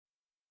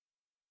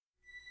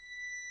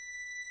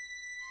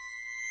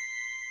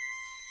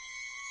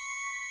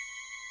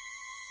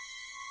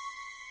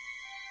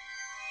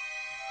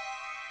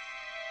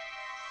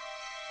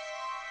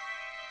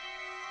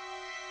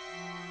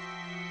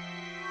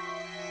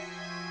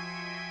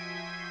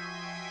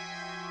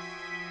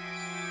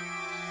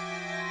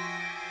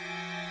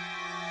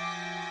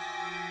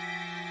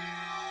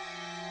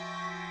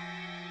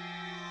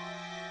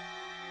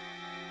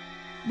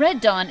Red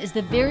Dawn is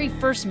the very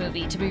first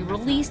movie to be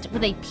released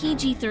with a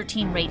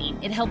PG-13 rating.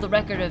 It held the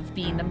record of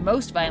being the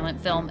most violent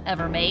film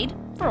ever made,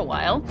 for a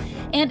while,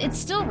 and it's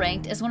still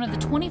ranked as one of the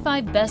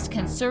 25 best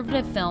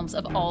conservative films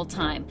of all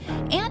time.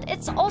 And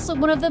it's also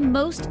one of the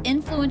most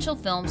influential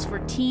films for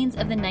teens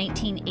of the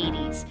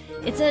 1980s.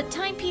 It's a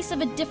timepiece of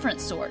a different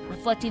sort,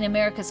 reflecting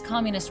America's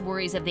communist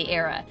worries of the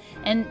era.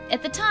 And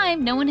at the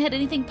time, no one had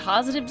anything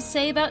positive to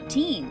say about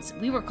teens.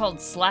 We were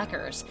called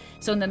slackers.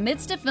 So in the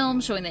midst of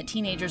films showing that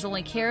teenagers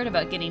only cared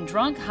about getting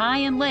drunk, high,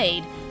 and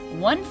laid,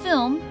 one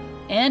film,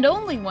 and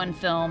only one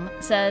film,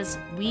 says,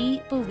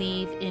 "We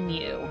believe in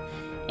you."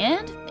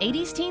 And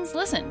 80s teens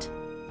listened.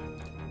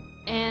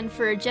 And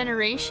for a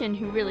generation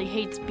who really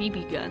hates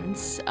BB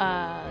guns,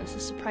 this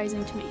is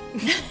surprising to me.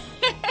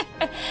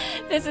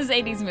 This is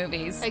 80s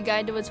Movies. A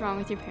guide to what's wrong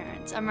with your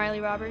parents. I'm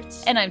Riley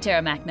Roberts. And I'm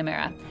Tara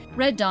McNamara.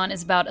 Red Dawn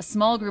is about a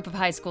small group of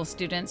high school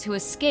students who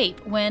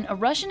escape when a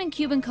Russian and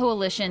Cuban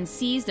coalition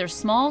seize their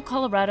small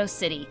Colorado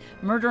city,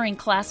 murdering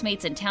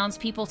classmates and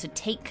townspeople to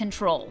take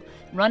control.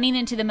 Running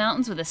into the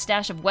mountains with a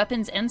stash of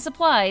weapons and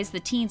supplies, the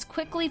teens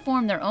quickly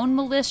form their own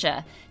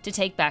militia to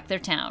take back their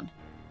town.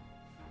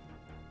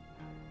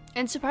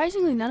 And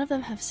surprisingly, none of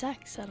them have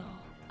sex at all.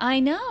 I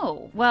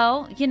know.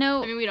 Well, you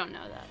know... I mean, we don't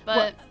know that,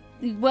 but...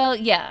 Well,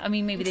 yeah. I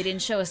mean, maybe they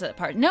didn't show us that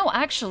part. No,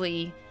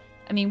 actually...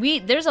 I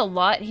mean, there's a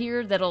lot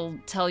here that'll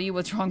tell you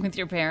what's wrong with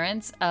your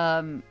parents.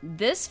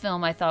 This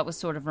film, I thought, was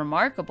sort of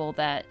remarkable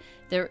that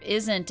there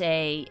isn't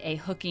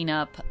a hooking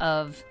up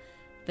of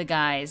the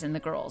guys and the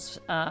girls.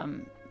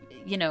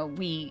 You know,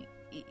 we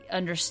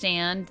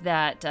understand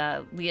that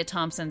Leah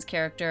Thompson's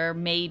character,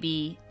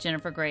 maybe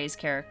Jennifer Grey's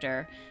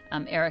character,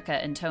 Erica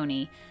and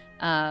Tony,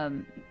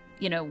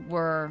 you know,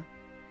 were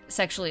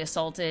sexually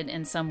assaulted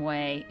in some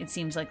way. It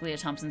seems like Leah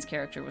Thompson's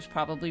character was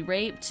probably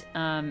raped,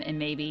 and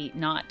maybe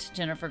not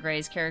Jennifer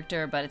Grey's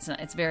character, but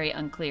it's very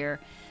unclear.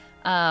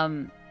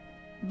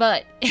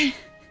 But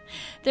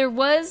there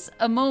was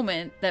a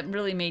moment that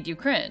really made you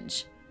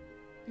cringe.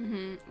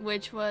 Mm-hmm.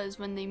 Which was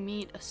when they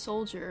meet a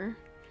soldier,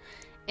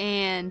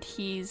 and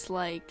he's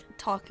like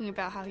talking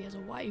about how he has a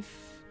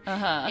wife,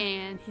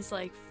 and he's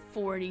like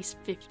 40,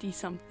 50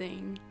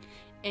 something.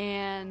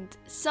 And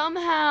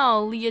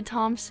somehow Leah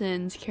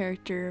Thompson's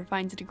character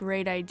finds it a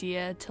great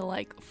idea to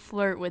like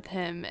flirt with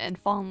him and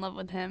fall in love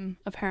with him,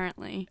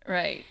 apparently.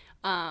 Right.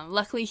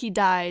 Luckily he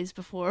dies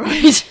before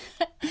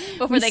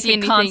before they see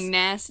could anything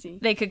nasty.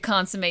 They could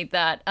consummate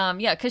that.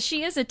 Yeah, because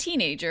she is a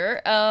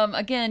teenager.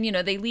 Again, you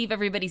know, they leave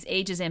everybody's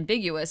ages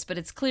ambiguous, but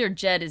it's clear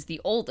Jed is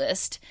the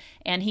oldest,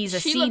 and he's a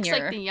senior. She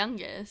looks like the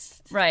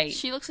youngest. Right.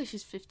 She looks like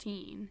she's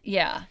 15.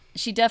 Yeah,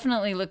 she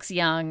definitely looks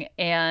young,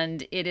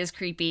 and it is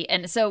creepy.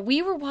 And so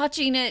we were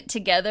watching it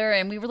together,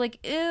 and we were like,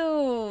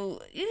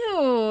 ew,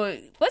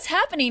 what's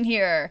happening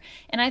here?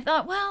 And I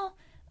thought, well,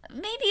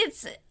 maybe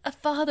it's a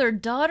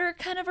father-daughter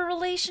kind of a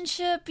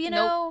relationship, you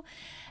know?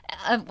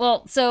 Nope.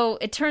 Well, so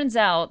it turns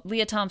out,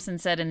 Leah Thompson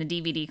said in the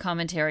DVD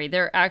commentary,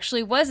 there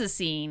actually was a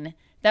scene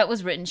that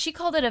was written. She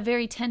called it a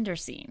very tender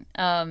scene.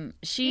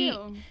 She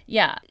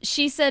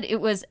said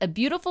it was a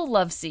beautiful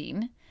love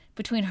scene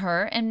between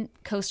her and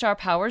co-star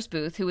Powers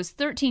Booth, who was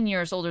 13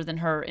 years older than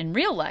her in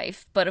real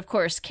life. But of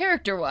course,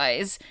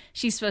 character-wise,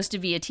 she's supposed to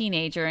be a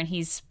teenager, and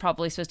he's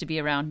probably supposed to be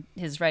around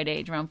his right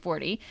age, around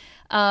 40.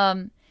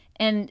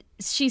 And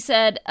she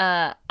said,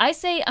 I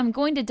say I'm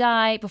going to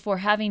die before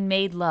having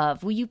made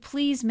love. Will you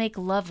please make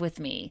love with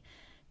me?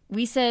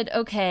 We said,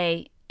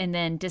 okay, and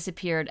then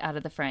disappeared out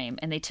of the frame.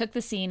 And they took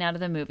the scene out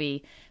of the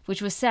movie,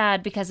 which was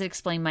sad because it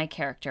explained my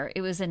character.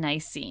 It was a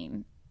nice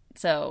scene.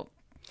 So...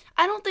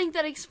 I don't think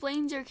that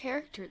explains your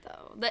character,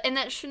 though. And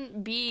that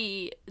shouldn't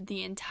be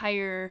the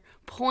entire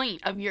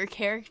point of your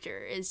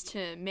character, is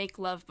to make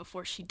love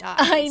before she dies.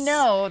 I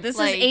know. This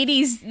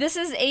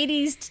is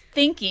 80s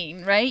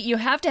thinking, right? You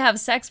have to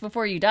have sex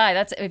before you die.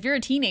 That's if you're a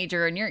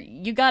teenager and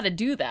you got to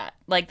do that.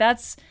 Like,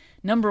 that's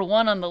number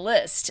one on the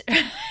list.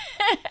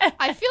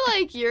 I feel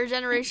like your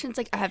generation's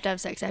like, I have to have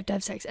sex.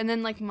 And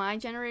then like my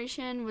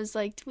generation was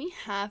like, do we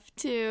have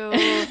to?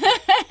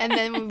 And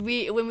then when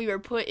we were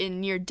put in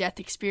near-death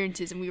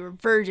experiences and we were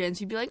virgins,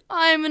 we'd be like,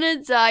 I'm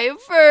gonna die a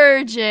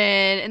virgin.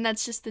 And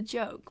that's just the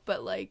joke.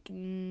 But like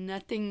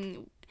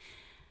nothing...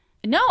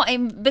 No,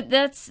 but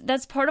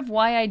that's part of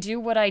why I do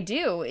what I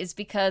do, is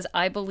because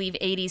I believe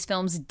 80s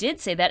films did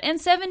say that, and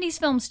 70s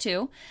films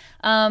too,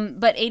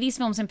 but 80s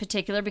films in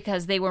particular,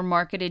 because they were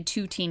marketed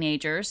to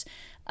teenagers,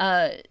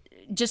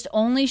 just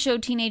only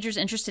showed teenagers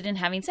interested in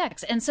having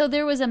sex. And so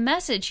there was a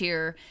message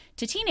here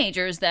to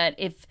teenagers that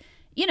if,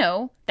 you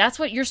know, that's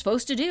what you're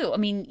supposed to do. I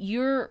mean,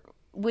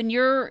 when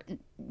you're,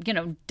 you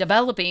know,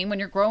 developing, when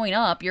you're growing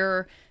up,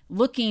 you're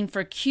looking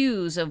for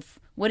cues of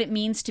what it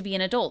means to be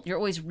an adult. You're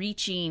always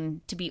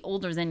reaching to be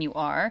older than you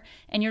are,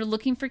 and you're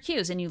looking for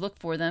cues, and you look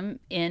for them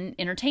in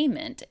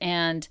entertainment.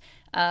 And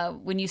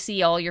when you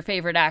see all your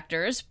favorite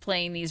actors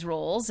playing these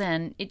roles,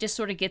 and it just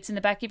sort of gets in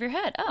the back of your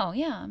head, oh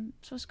yeah, I'm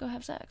supposed to go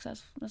have sex.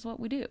 That's what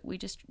we do. We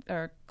just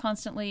are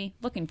constantly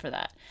looking for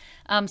that.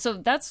 So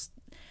that's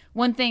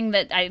one thing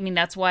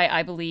that's why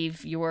I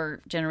believe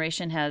your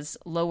generation has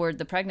lowered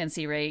the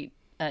pregnancy rate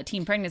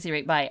teen pregnancy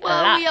rate by a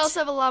lot. Well, we also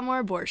have a lot more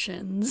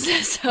abortions.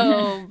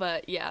 So,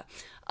 but yeah.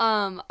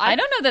 I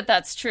don't know that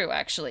that's true,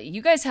 actually.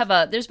 You guys have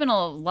there's been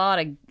a lot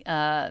of,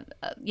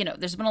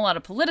 there's been a lot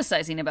of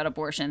politicizing about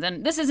abortions.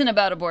 And this isn't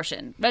about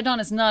abortion. Red Dawn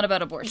is not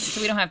about abortion, so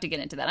we don't have to get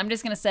into that. I'm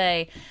just going to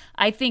say,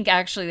 I think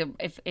actually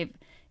if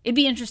it'd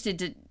be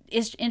interesting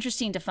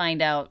to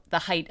find out the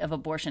height of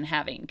abortion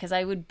having, because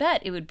I would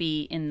bet it would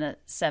be in the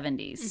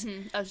 70s.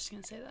 Mm-hmm. I was just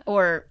going to say that.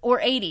 Or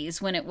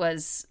 80s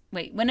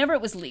whenever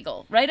it was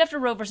legal. Right after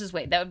Roe versus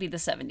Wade, that would be the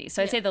 70s.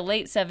 So I'd say the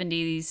late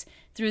 70s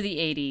through the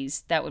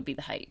 80s, that would be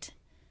the height.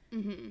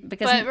 Mm-hmm. But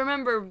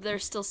remember,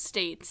 there's still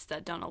states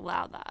that don't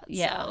allow that.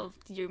 Yeah. So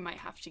you might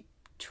have to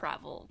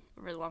travel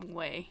a really long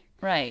way.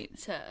 Right.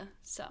 So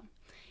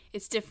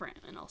it's different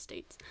in all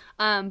states.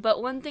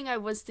 But one thing I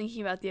was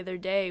thinking about the other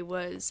day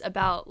was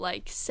about,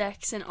 like,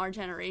 sex in our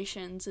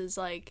generations is,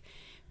 like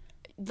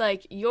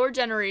your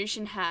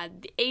generation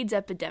had the AIDS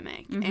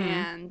epidemic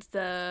and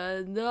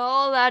the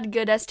all that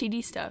good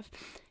STD stuff.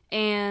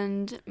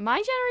 And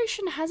my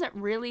generation hasn't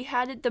really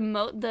had it.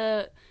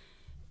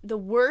 The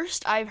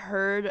worst I've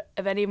heard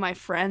of any of my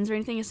friends or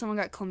anything is someone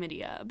got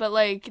chlamydia. But,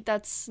 like,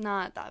 that's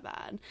not that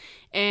bad.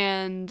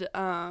 And,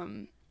 I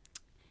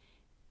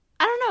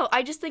don't know.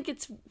 I just think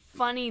it's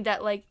funny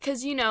that, like,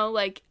 because,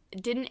 like,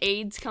 didn't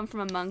AIDS come from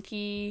a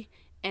monkey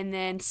and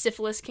then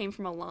syphilis came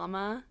from a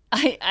llama?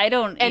 I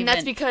don't And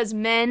that's because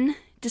men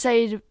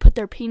decided to put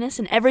their penis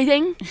in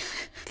everything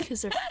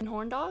because they're f***ing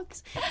horn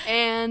dogs.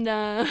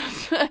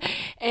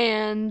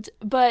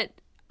 But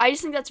I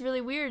just think that's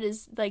really weird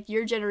is, like,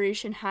 your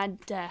generation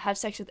had to have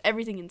sex with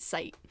everything in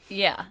sight.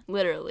 Yeah.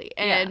 Literally.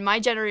 And my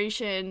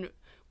generation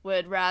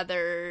would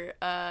rather,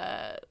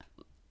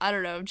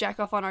 jack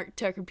off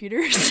to our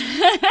computers.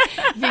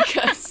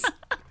 Because,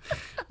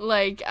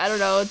 like, I don't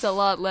know, it's a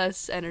lot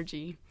less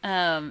energy.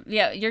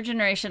 Your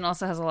generation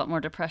also has a lot more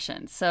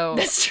depression. So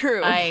that's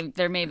true.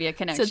 There may be a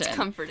connection. So it's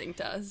comforting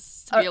to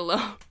us to be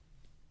alone.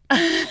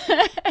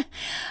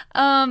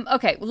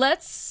 Okay,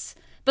 let's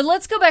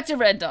go back to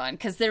Red Dawn,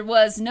 because there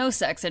was no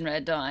sex in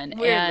Red Dawn.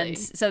 Weirdly. And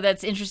so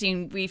that's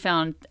interesting. We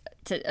found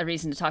a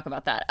reason to talk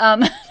about that.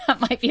 That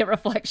might be a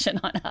reflection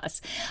on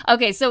us.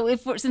 Okay, so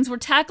since we're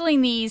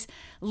tackling these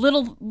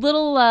little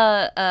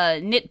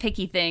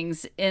nitpicky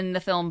things in the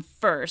film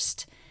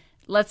first,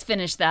 let's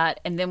finish that,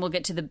 and then we'll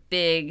get to the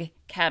big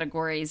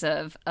categories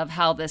of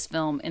how this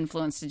film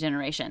influenced a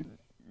generation.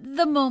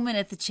 The moment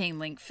at the chain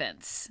link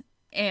fence,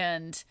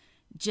 and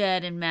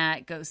Jed and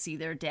Matt go see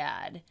their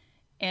dad.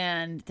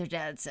 And their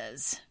dad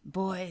says,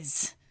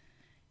 "Boys,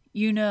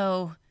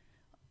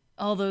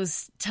 all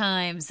those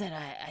times that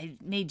I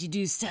made you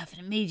do stuff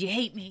and it made you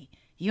hate me.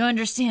 You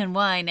understand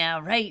why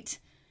now, right?"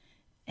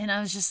 And I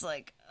was just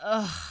like,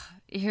 ugh,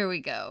 here we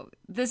go.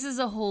 This is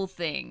a whole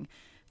thing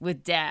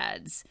with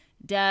dads.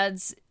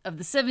 Dads of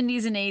the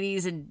 70s and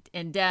 80s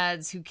and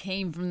dads who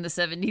came from the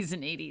 70s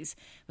and 80s.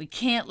 We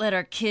can't let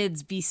our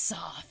kids be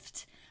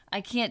soft. I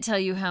can't tell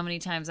you how many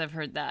times I've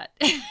heard that.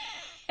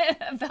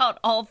 About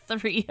all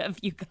three of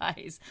you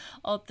guys,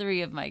 all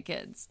three of my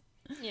kids.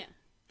 Yeah.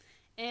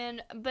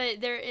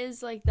 But there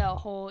is, like, that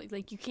whole,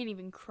 like, you can't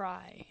even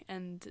cry.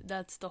 And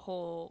that's the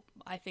whole,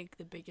 I think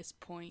the biggest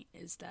point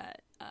is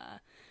that, I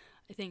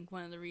think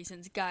one of the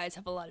reasons guys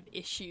have a lot of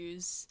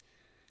issues,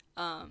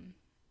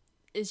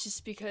 is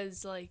just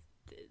because, like,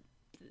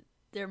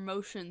 their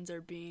emotions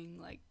are being,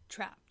 like,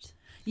 trapped.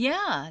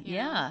 Yeah, you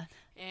know?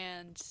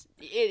 And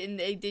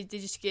they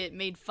just get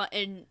made fun.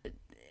 And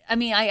I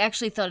mean, I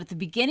actually thought at the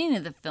beginning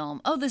of the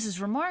film, oh, this is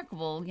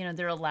remarkable.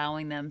 They're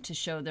allowing them to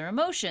show their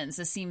emotions.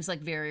 This seems like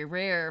very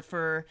rare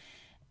for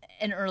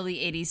an early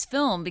 80s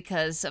film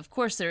because, of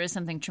course, there is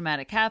something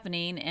traumatic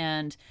happening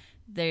and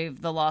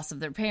they've the loss of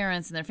their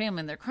parents and their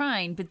family and they're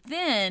crying. But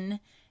then,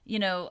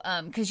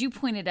 because you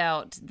pointed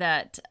out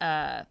that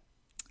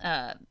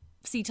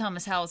C.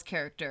 Thomas Howell's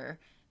character,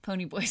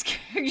 Ponyboy's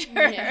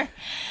character,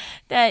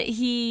 that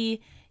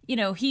he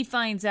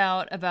finds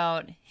out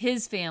about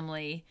his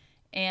family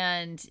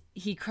and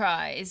he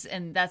cries,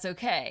 and that's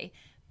okay.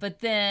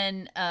 But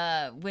then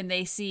when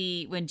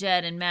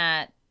Jed and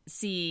Matt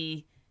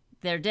see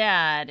their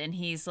dad, and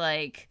he's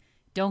like,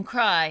 don't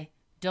cry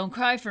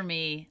for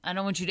me. I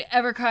don't want you to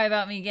ever cry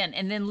about me again.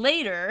 And then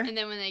later... And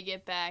then when they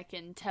get back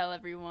and tell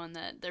everyone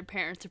that their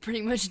parents are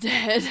pretty much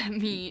dead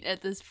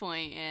at this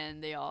point,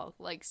 and they all,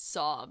 like,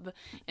 sob,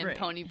 and right.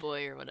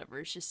 Ponyboy or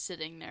whatever is just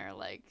sitting there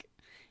like,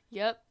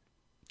 yep.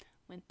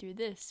 Went through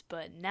this,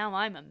 but now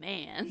I'm a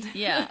man.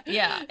 yeah.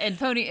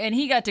 And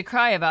he got to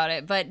cry about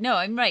it. But no,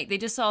 I'm right. They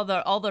just saw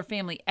all their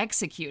family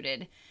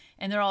executed,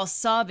 and they're all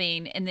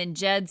sobbing. And then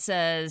Jed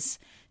says,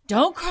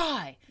 "Don't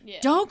cry,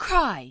 don't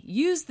cry.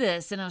 Use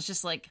this." And I was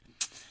just like,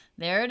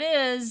 there it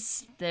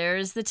is.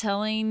 There's the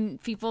telling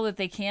people that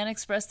they can't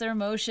express their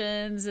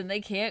emotions and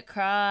they can't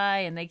cry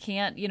and they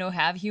can't,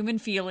 have human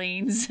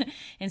feelings.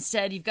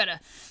 Instead, you've got to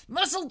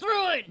muscle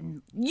through it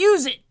and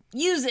use it.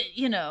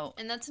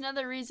 And that's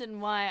another reason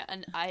why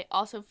I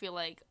also feel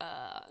like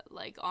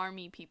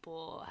army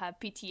people have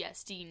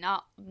PTSD.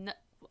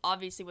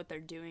 obviously what they're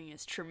doing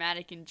is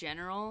traumatic in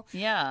general.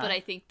 Yeah. But I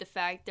think the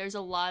fact there's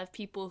a lot of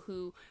people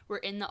who were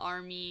in the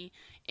army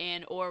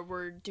or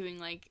were doing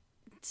like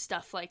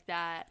stuff like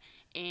that,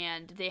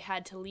 and they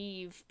had to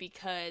leave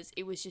because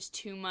it was just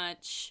too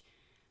much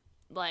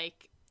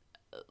like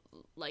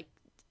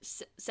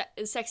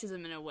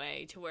sexism in a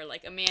way, to where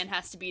like a man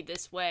has to be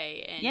this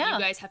way and you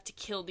guys have to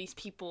kill these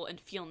people and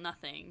feel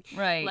nothing,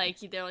 right? Like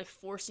they're like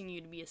forcing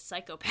you to be a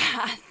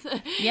psychopath.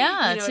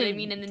 Yeah. You know what I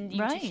mean? And then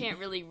you can't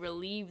really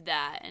relieve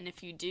that, and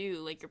if you do,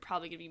 like, you're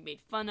probably gonna be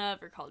made fun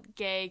of or called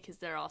gay, because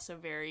they're also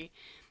very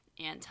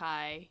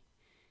anti,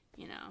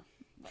 you know,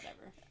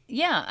 whatever.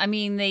 Yeah, I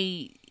mean,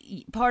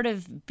 part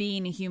of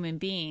being a human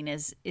being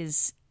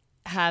is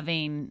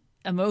having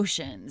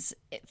emotions,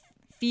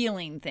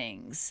 feeling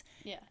things.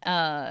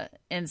 Yeah.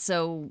 And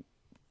so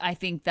I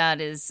think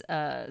that is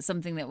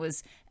something that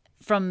was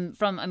from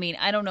I mean,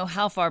 I don't know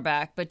how far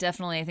back, but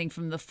definitely I think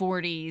from the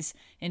 40s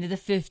into the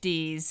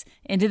 50s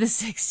into the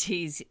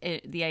 60s,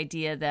 the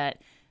idea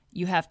that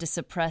you have to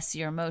suppress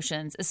your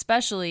emotions,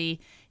 especially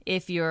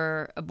if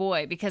you're a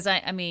boy. Because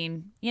I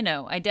mean, you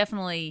know, I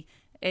definitely,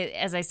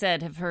 as I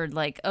said, have heard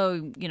like,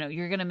 oh, you know,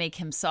 you're going to make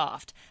him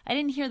soft. I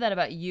didn't hear that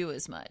about you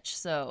as much.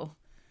 So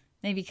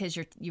maybe because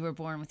you were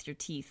born with your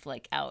teeth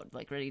like out,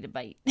 like ready to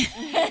bite. I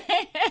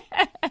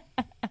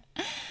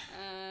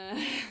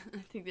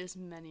think there's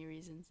many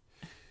reasons.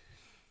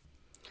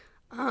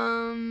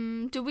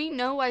 Do we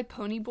know why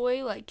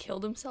Ponyboy like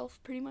killed himself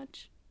pretty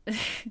much?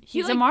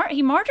 He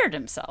martyred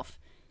himself.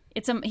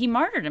 He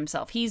martyred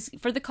himself. He's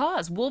for the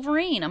cause.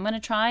 Wolverine. I'm going to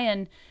try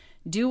and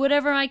do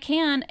whatever I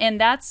can, and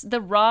that's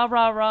the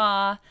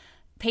rah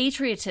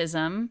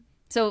patriotism.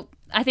 So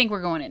I think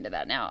we're going into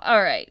that now.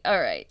 All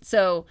right.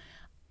 So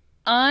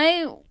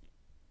I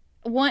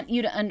want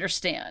you to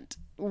understand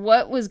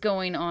what was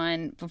going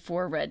on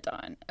before Red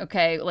Dawn,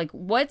 okay? Like,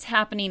 what's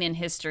happening in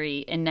history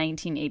in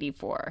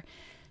 1984.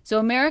 So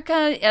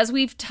America, as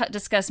we've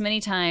discussed many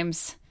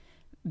times,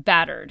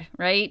 battered,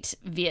 right?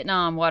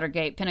 Vietnam,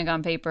 Watergate,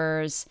 Pentagon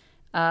Papers,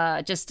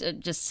 just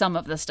some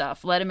of the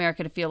stuff led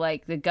America to feel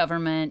like the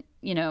government,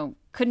 you know,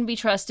 couldn't be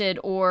trusted,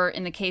 or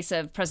in the case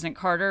of President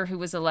Carter, who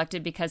was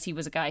elected because he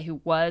was a guy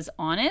who was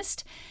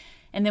honest.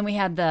 And then we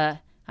had the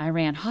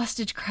Iran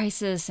hostage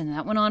crisis, and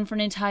that went on for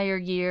an entire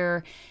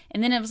year.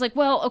 And then it was like,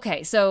 well,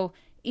 okay, so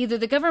either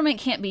the government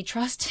can't be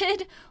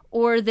trusted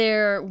or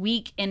they're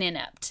weak and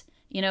inept,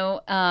 you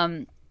know?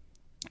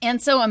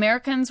 And so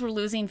Americans were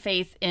losing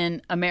faith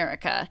in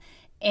America.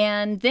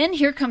 And then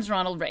here comes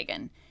Ronald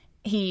Reagan.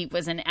 He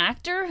was an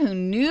actor who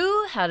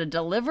knew how to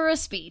deliver a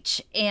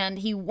speech, and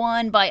he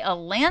won by a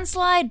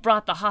landslide,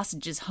 brought the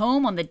hostages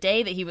home on the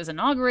day that he was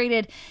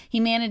inaugurated. He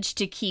managed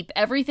to keep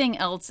everything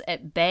else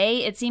at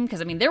bay, it seemed,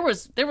 because, I mean, there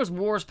was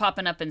wars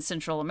popping up in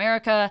Central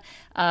America.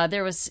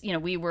 There was, you know,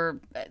 we were,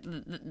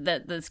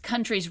 the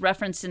countries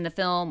referenced in the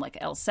film, like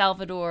El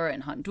Salvador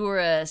and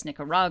Honduras,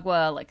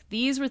 Nicaragua, like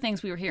these were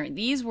things we were hearing.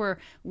 These were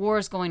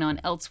wars going on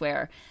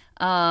elsewhere.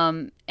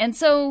 And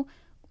so,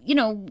 you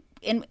know,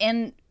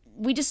 and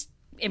we just,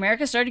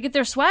 America started to get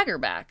their swagger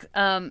back.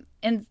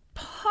 And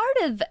part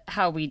of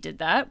how we did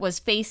that was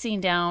facing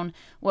down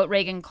what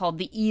Reagan called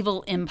the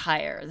evil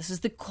empire. This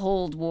was the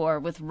Cold War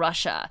with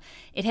Russia.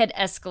 It had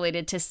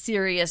escalated to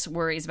serious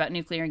worries about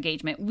nuclear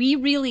engagement. We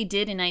really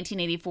did in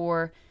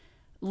 1984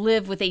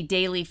 live with a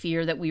daily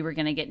fear that we were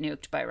going to get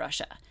nuked by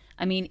Russia.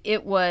 I mean,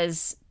 it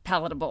was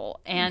palatable.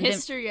 And in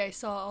history, I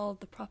saw all of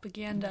the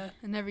propaganda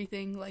and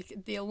everything, like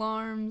the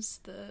alarms,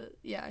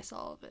 I saw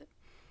all of it.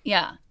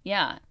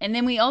 Yeah. And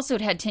then we also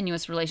had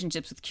tenuous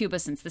relationships with Cuba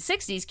since the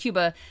 60s.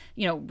 Cuba,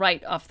 you know,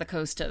 right off the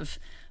coast of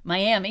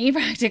Miami,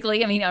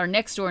 practically. I mean, our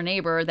next door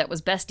neighbor that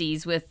was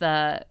besties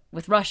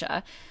with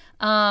Russia.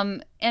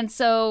 And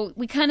so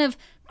we kind of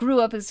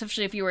grew up,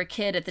 especially if you were a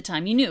kid at the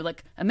time, you knew,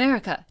 like,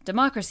 America,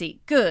 democracy,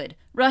 good,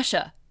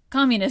 Russia,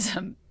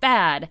 communism,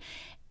 bad.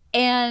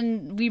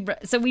 And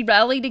we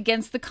rallied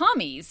against the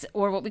commies,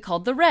 or what we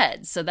called the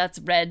Reds. So that's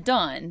Red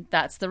Dawn.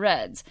 That's the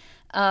Reds.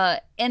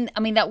 And I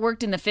mean, that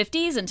worked in the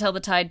 50s until the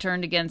tide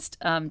turned against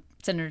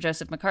Senator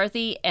Joseph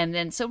McCarthy. And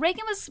then so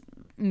Reagan was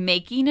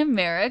making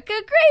America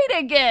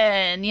great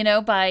again, you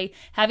know, by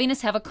having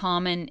us have a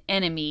common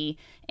enemy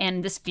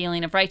and this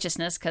feeling of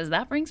righteousness, because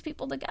that brings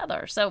people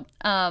together. So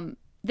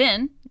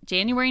then,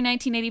 January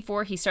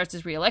 1984, he starts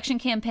his re-election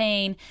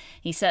campaign.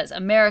 He says,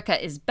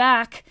 America is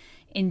back.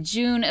 In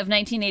June of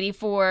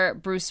 1984,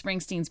 Bruce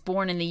Springsteen's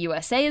Born in the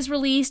USA is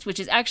released, which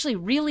is actually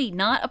really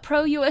not a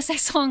pro-USA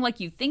song like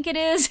you think it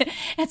is.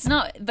 It's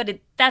not, but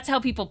that's how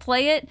people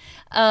play it.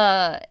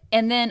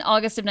 And then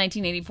August of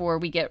 1984,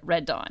 we get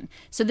Red Dawn.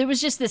 So there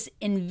was just this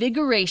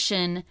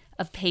invigoration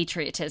of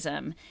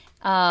patriotism.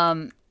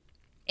 And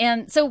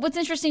so what's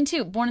interesting,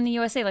 too, Born in the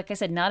USA, like I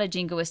said, not a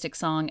jingoistic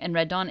song, and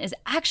Red Dawn is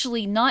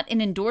actually not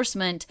an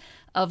endorsement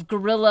of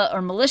guerrilla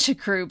or militia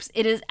groups.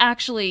 It is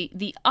actually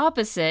the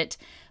opposite.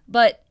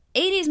 But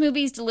 80s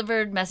movies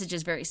delivered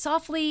messages very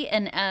softly,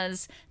 and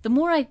as the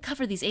more I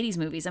cover these 80s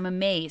movies, I'm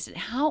amazed at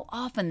how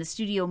often the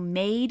studio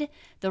made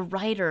the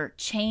writer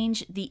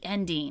change the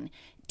ending,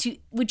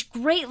 which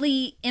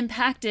greatly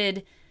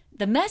impacted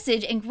the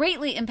message and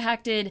greatly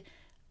impacted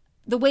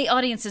the way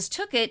audiences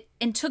took it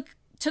and took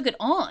it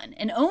on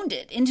and owned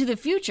it into the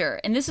future.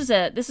 And this is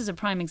a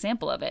prime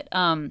example of it.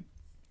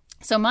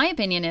 So my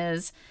opinion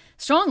is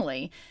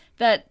strongly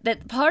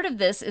that part of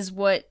this is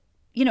what,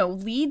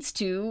 leads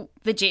to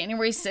the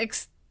January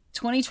 6th,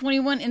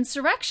 2021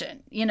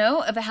 insurrection,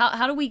 of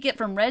how do we get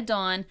from Red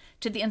Dawn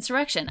to the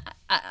insurrection?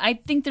 I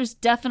think there's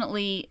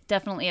definitely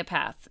a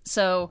path.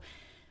 So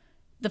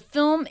the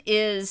film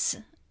is,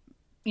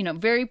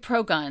 very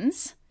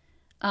pro-guns.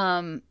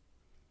 There's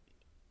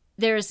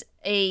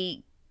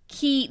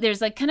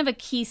like kind of a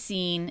key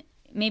scene,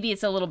 maybe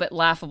it's a little bit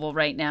laughable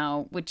right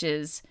now, which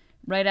is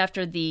right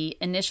after the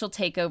initial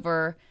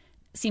takeover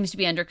seems to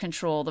be under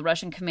control, the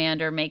Russian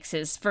commander makes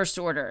his first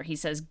order. He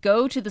says,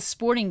 go to the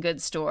sporting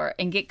goods store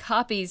and get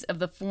copies of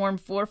the Form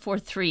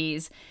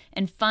 443s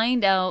and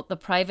find out the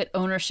private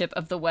ownership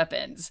of the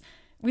weapons.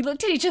 We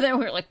looked at each other and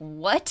we were like,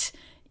 what?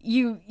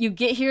 You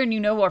get here and you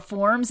know our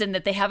forms and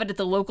that they have it at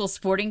the local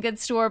sporting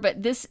goods store,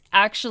 but this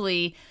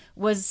actually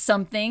was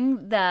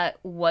something that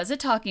was a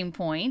talking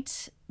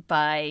point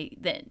by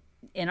the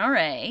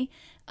NRA.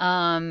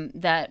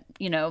 That,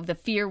 the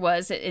fear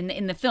was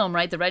in the film,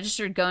 right? The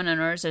registered gun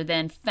owners are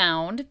then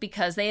found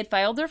because they had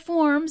filed their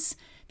forms,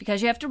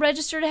 because you have to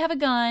register to have a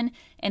gun,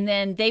 and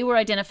then they were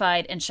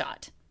identified and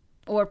shot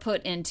or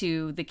put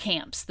into the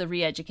camps, the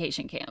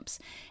re-education camps.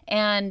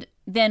 And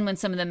then when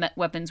some of the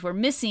weapons were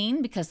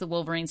missing because the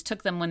Wolverines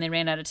took them when they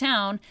ran out of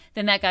town,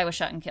 then that guy was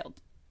shot and killed.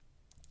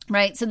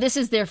 Right? So this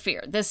is their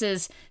fear. This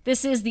is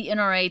the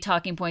NRA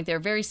talking point. They're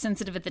very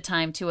sensitive at the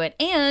time to it.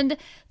 And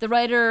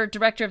the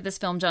director of this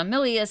film, John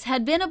Milius,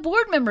 had been a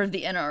board member of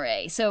the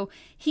NRA. So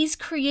he's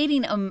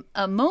creating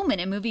a moment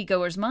in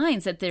moviegoers'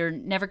 minds that they're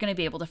never going to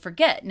be able to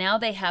forget. Now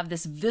they have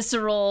this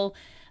visceral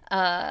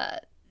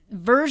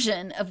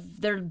version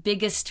of their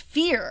biggest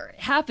fear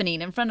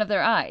happening in front of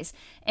their eyes.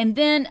 And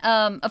then,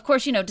 of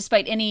course,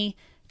 despite any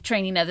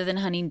training other than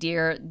hunting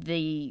deer,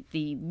 the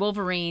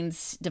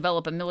Wolverines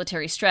develop a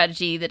military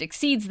strategy that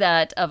exceeds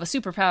that of a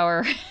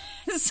superpower.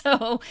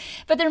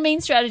 But their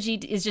main strategy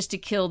is just to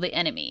kill the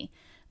enemy.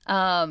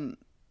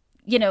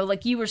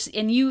 Like you were,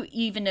 and you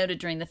even noted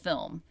during the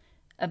film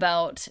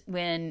about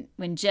when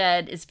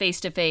Jed is face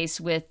to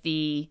face with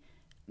the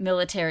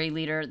military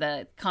leader,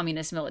 the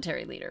communist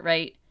military leader,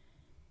 right?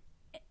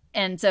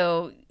 And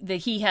so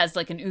he has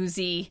like an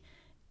Uzi,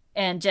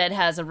 and Jed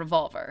has a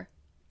revolver.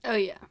 Oh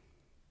yeah.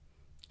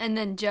 And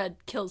then Judd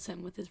kills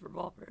him with his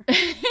revolver.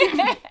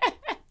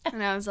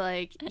 And I was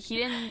like,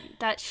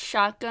 that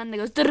shotgun that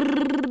goes,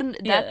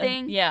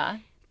 thing? Yeah.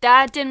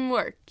 That didn't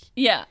work.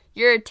 Yeah.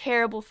 You're a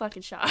terrible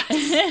fucking shot.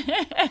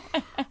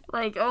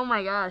 Like, oh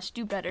my gosh,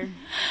 do better.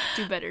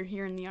 Do better.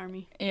 You're in the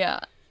army.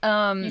 Yeah.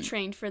 You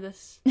trained for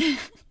this.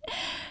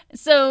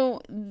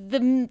 So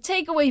the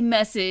takeaway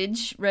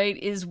message, right,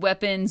 is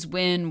weapons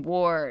win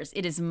wars.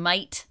 It is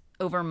might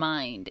over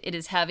mind.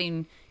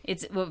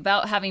 It's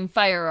about having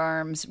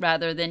firearms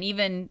rather than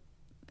even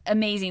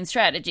amazing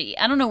strategy.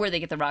 I don't know where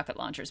they get the rocket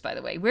launchers, by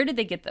the way. Where did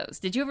they get those?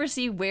 Did you ever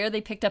see where they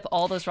picked up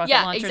all those rocket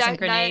launchers and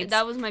grenades?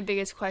 That was my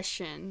biggest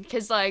question.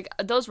 Because,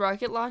 those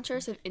rocket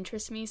launchers have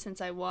interested me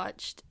since I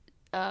watched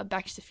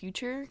Back to the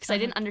Future. Because I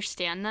didn't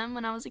understand them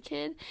when I was a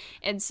kid.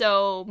 And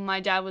so my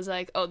dad was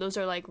like, oh, those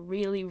are,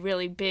 really,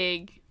 really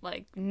big,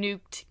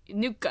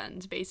 nuke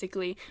guns,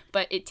 basically.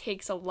 But it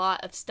takes a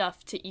lot of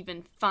stuff to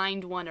even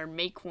find one or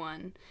make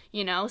one,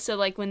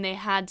 So, when they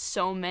had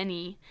so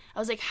many, I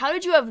was like, how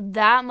did you have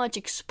that much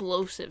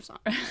explosives on?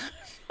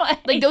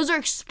 Right. Those are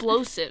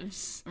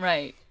explosives.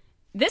 Right.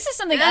 This is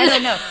something I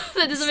don't know.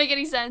 That doesn't make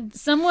any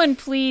sense. Someone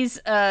please,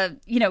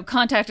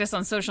 contact us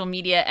on social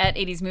media at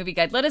 80s Movie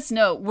Guide. Let us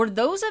know. Were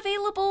those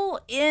available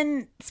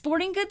in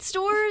sporting goods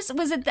stores?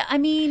 Was it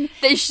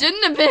They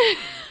shouldn't have been.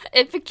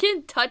 If a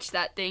kid touched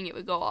that thing, it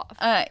would go off.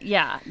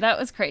 Yeah, that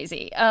was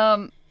crazy.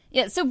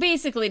 So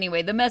basically,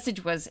 anyway, the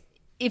message was,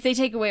 if they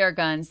take away our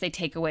guns, they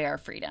take away our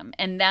freedom.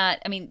 And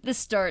this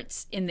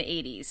starts in the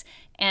 80s.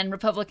 And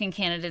Republican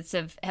candidates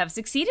have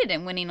succeeded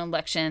in winning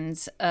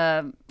elections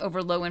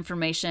over low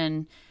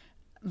information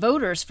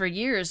voters for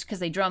years because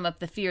they drum up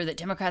the fear that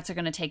Democrats are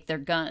going to take their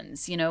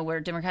guns, where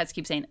Democrats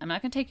keep saying, I'm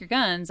not going to take your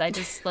guns. I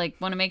just want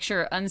to make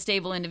sure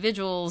unstable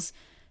individuals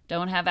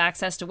don't have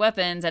access to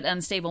weapons at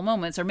unstable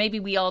moments. Or maybe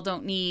we all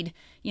don't need,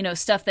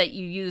 stuff that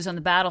you use on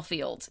the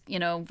battlefield. We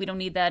don't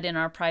need that in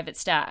our private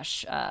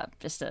stash.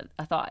 Just a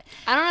thought.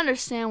 I don't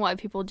understand why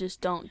people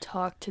just don't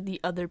talk to the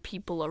other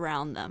people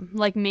around them.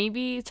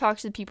 Maybe talk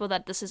to the people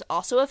that this is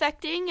also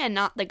affecting and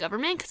not the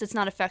government, because it's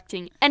not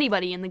affecting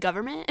anybody in the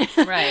government.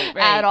 Right.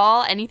 At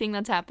all, anything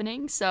that's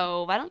happening.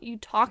 So why don't you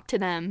talk to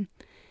them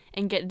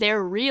and get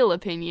their real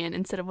opinion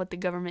instead of what the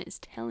government is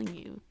telling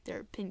you their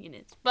opinion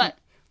is. But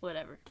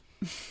whatever.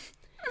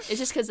 It's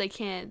just because they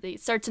can't.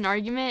 It starts an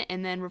argument,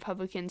 and then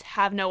Republicans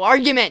have no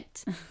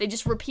argument. They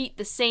just repeat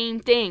the same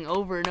thing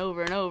over and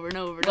over and over and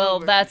over and over. Well,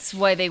 that's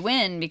why they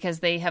win, because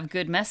they have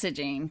good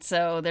messaging.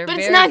 So But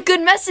it's not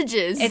good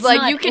messages. It's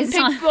like, you can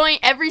pinpoint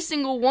every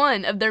single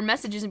one of their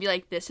messages and be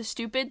like, this is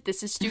stupid,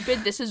 this is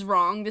stupid, this is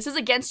wrong, this is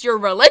against your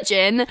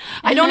religion.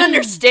 I don't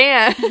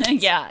understand.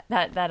 Yeah,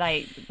 that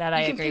I agree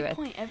with. You can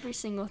pinpoint every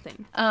single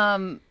thing.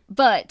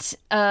 But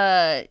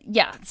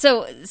yeah,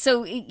 so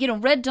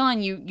Red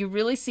Dawn, you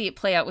really see it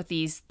play out with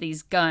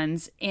these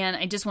guns, and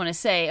I just want to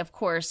say, of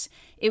course,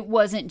 it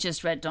wasn't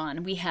just Red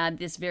Dawn. We had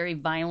this very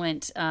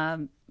violent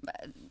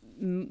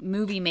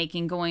movie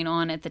making going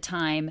on at the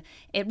time.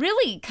 It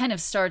really kind of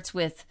starts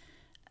with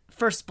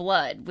First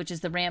Blood, which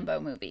is the Rambo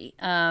movie,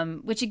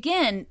 which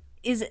again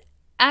is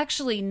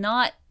actually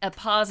not a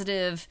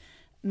positive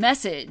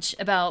message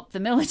about the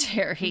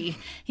military.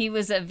 He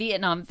was a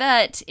Vietnam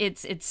vet.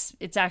 It's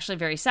actually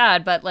very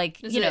sad, but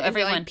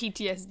everyone, like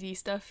PTSD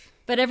stuff.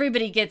 But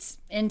everybody gets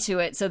into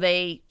it, so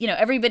they,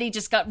 everybody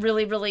just got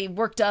really, really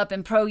worked up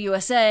and pro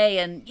USA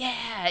and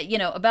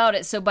about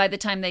it. So by the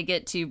time they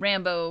get to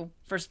Rambo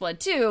First Blood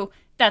 2,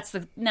 that's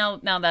now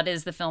that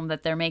is the film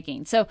that they're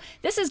making. So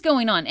this is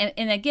going on,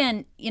 and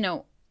again,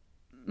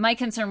 my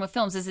concern with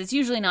films is it's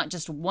usually not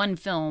just one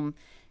film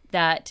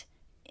that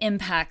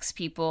impacts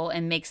people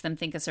and makes them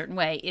think a certain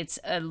way. It's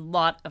a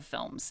lot of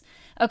films.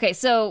 Okay,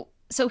 so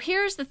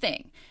here's the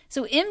thing.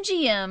 So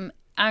MGM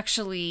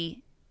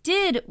actually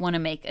did want to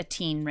make a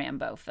teen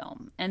Rambo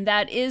film, and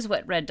that is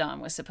what Red Dawn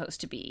was supposed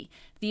to be.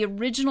 The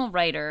original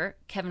writer,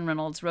 Kevin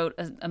Reynolds, wrote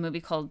a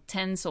movie called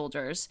 10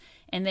 Soldiers,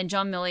 and then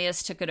John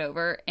Milius took it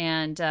over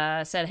and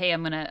said, "Hey,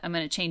 I'm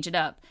gonna change it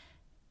up."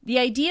 The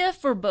idea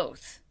for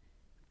both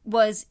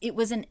was it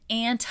was an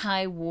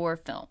anti-war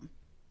film.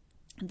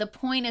 The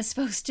point is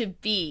supposed to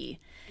be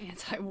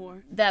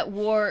anti-war, that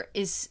war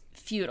is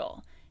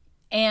futile.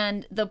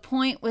 And the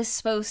point was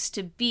supposed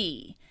to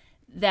be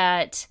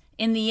that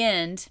in the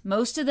end,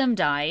 most of them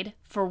died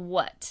for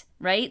what,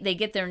 right? They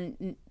get their,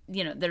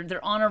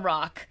 they're on a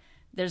rock.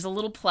 There's a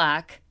little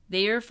plaque.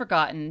 They are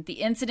forgotten. The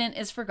incident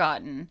is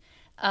forgotten.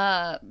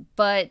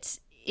 But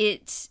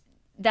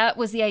that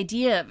was the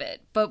idea of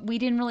it. But we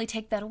didn't really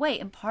take that away.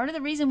 And part of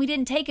the reason we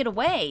didn't take it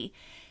away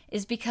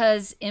is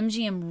because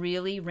MGM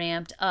really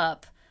ramped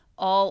up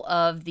all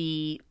of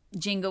the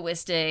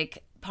jingoistic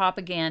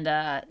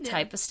propaganda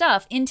type of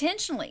stuff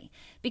intentionally,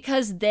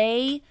 because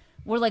they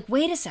were like,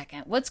 wait a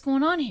second, what's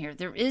going on here?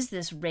 There is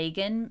this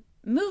Reagan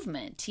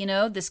movement,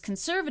 this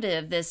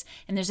conservative,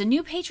 and there's a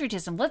new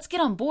patriotism. Let's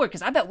get on board,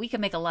 because I bet we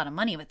could make a lot of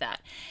money with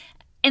that.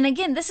 And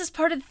again, this is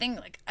part of the thing,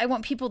 I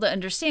want people to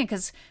understand,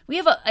 because we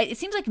have it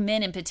seems like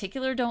men in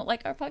particular don't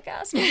like our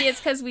podcast. Maybe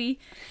it's because we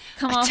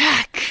come off...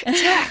 Attack!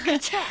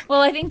 Well,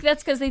 I think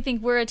that's because they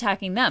think we're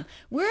attacking them.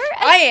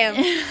 I am.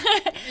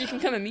 You can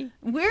come at me.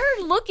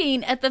 We're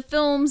looking at the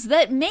films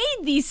that made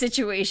these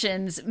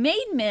situations,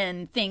 made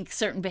men think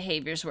certain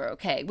behaviors were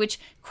okay, which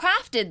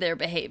crafted their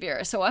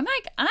behavior. So I'm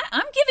like,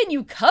 I'm giving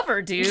you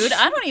cover, dude.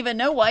 I don't even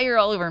know why you're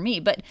all over me.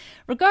 But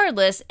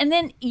regardless, and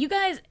then you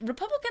guys,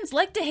 Republicans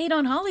like to hate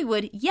on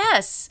Hollywood.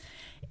 Yes,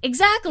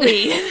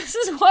 exactly. This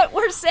is what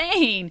we're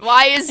saying.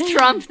 Why is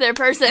Trump their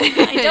person?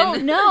 I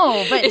don't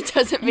know, but it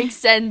doesn't make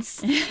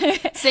sense.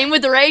 Same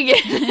with Reagan.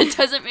 It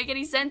doesn't make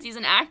any sense. He's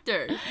an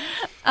actor.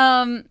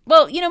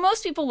 Well,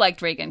 most people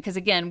liked Reagan because,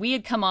 again, we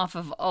had come off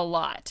of a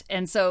lot,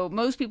 and so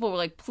most people were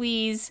like,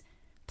 please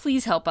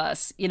help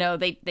us.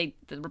 The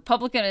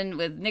Republican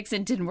with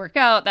Nixon didn't work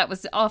out. That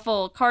was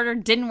awful. Carter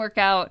didn't work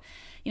out.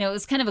 It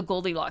was kind of a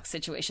Goldilocks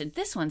situation.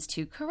 This one's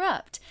too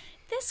corrupt.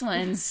 This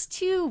one's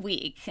too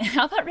weak.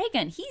 How about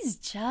Reagan? He's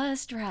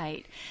just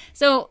right.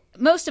 So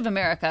most of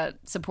America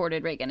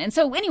supported Reagan. And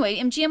so anyway,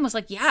 MGM was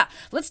like, yeah,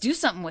 let's do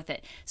something with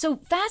it.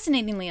 So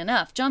fascinatingly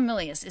enough, John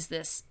Milius is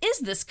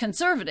this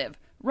conservative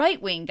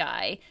right-wing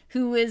guy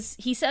who is,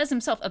 he says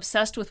himself,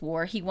 obsessed with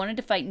war. He wanted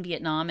to fight in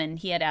Vietnam, and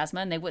he had asthma,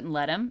 and they wouldn't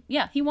let him.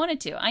 Yeah, he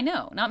wanted to. I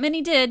know. Not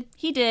many did.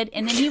 He did.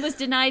 And then he was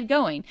denied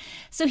going.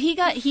 So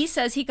he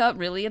says he got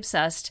really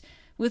obsessed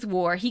with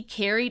war. He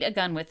carried a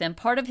gun with him.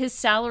 Part of his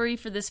salary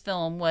for this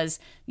film was,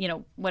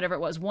 whatever it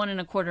was,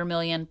 $1.25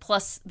 million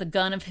plus the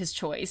gun of his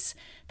choice.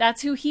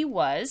 That's who he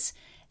was.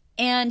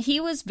 And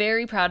he was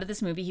very proud of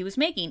this movie he was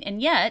making.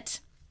 And yet,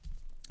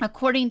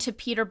 according to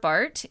Peter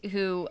Bart,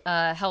 who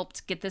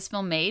helped get this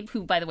film made,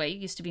 who, by the way,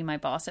 used to be my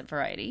boss at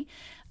Variety,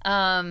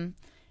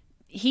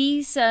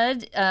 he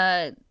said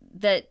that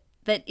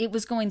it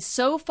was going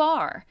so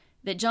far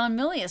that John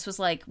Milius was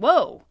like,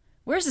 whoa,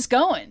 where's this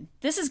going?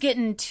 This is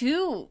getting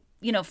too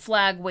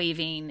flag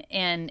waving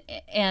and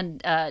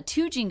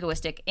too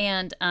jingoistic.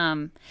 And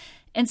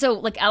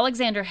so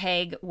Alexander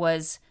Haig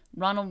was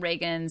Ronald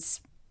Reagan's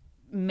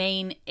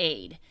main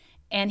aide.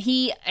 And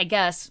he, I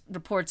guess,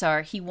 reports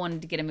are he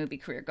wanted to get a movie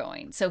career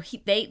going. So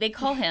they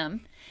call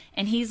him,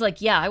 and he's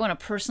like, yeah, I want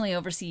to personally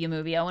oversee a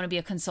movie. I want to be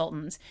a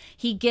consultant.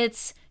 He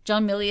gets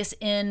John Milius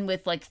in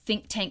with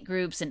think tank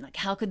groups and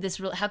how could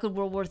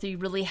World War III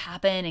really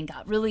happen, and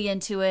got really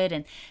into it.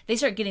 And they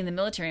start getting the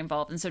military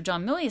involved. And so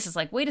John Milius is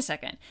like, wait a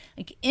second,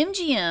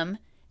 MGM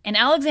and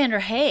Alexander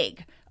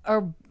Haig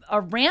are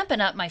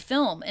ramping up my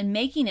film and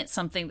making it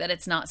something that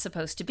it's not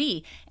supposed to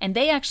be. And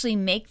they actually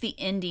make the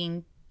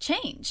ending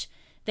change.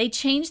 They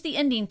change the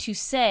ending to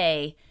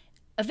say,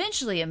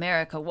 eventually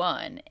America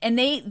won. And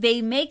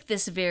they make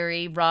this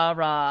very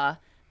rah-rah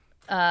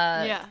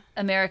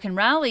American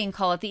rallying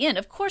call at the end.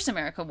 Of course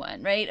America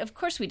won, right? Of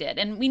course we did.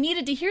 And we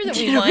needed to hear that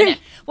we won.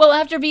 Well,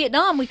 after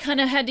Vietnam, we kind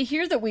of had to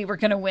hear that we were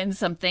going to win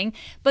something.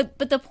 But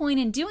the point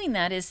in doing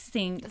that is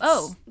saying,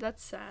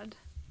 that's sad.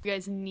 You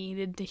guys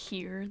needed to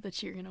hear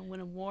that you're going to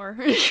win a war.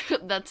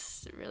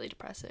 That's really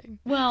depressing.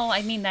 Well,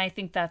 I mean, I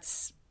think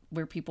that's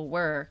where people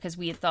were, because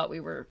we had thought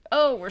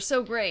we're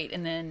so great.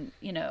 And then,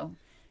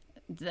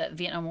 the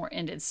Vietnam War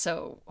ended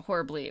so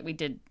horribly. We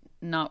did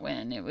not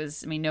win.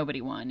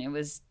 Nobody won. It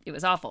was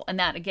awful. And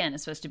that, again,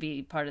 is supposed to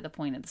be part of the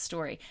point of the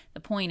story. The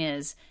point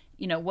is,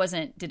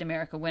 wasn't did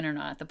America win or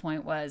not? The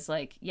point was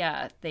like,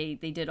 yeah, they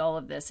did all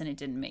of this and it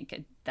didn't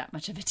make that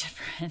much of a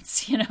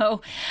difference,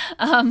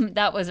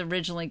 That was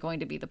originally going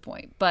to be the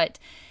point. But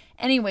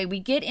anyway, we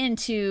get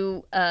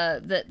into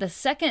the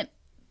second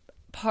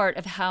part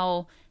of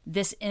how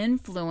this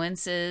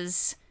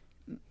influences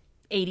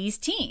 80s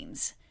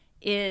teens.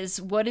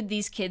 Is what did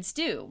these kids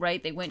do,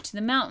 right? They went to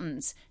the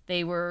mountains.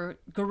 They were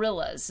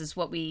guerrillas, is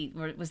what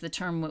was the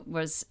term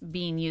was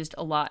being used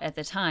a lot at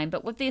the time.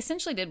 But what they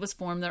essentially did was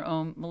form their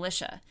own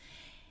militia.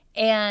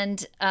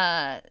 And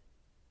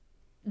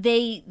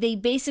they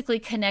basically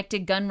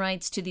connected gun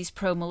rights to these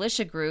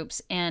pro-militia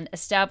groups and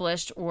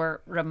established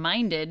or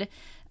reminded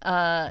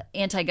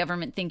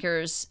anti-government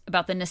thinkers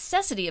about the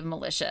necessity of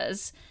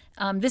militias.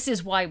 This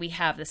is why we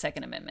have the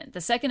Second Amendment. The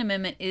Second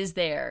Amendment is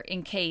there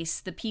in case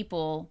the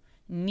people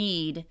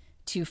need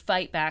to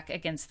fight back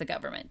against the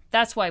government.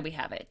 That's why we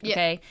have it,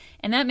 okay? Yeah.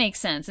 And that makes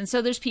sense. And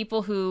so there's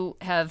people who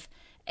have...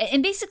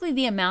 And basically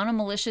the amount of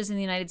militias in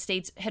the United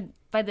States had,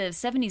 by the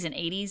 70s and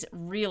 80s,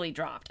 really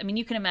dropped. I mean,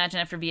 you can imagine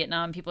after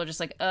Vietnam, people are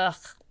just like, ugh,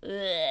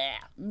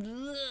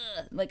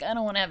 like, I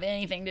don't want to have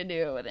anything to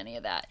do with any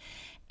of that.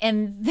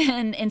 And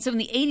so in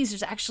the 80s,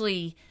 there's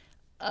actually...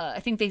 I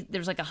think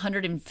there's like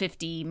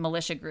 150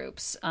 militia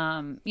groups.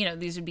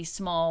 These would be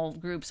small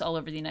groups all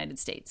over the United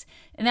States.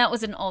 And that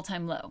was an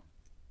all-time low.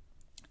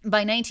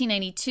 By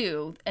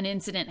 1992, an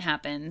incident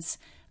happens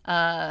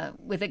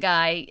with a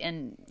guy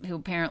who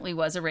apparently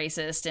was a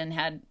racist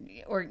and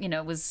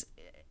was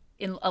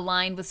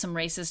aligned with some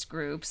racist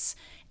groups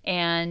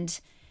and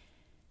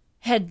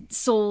had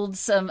sold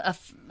some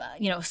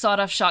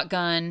sawed-off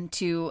shotgun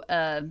to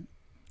a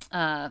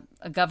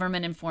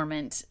government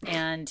informant,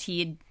 and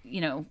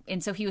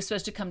and so he was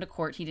supposed to come to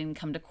court. He didn't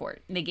come to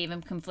court. And they gave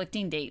him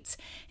conflicting dates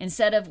and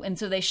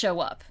so they show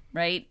up,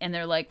 right? And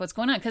they're like, what's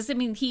going on? Because,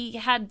 he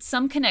had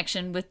some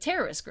connection with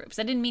terrorist groups.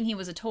 That didn't mean he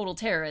was a total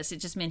terrorist. It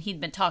just meant he'd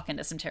been talking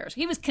to some terrorists.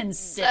 He was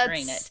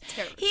considering it.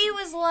 Terrorism. He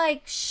was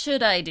like,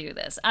 should I do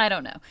this? I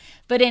don't know.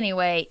 But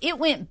anyway, it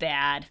went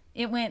bad.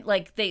 It went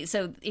like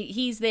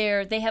he's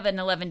there. They have an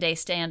 11-day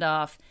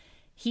standoff.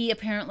 He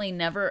apparently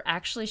never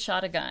actually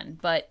shot a gun,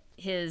 but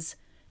his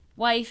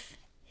wife,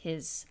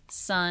 his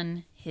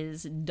son,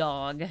 his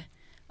dog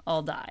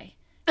all die.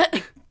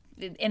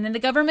 And then the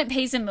government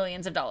pays him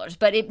millions of dollars.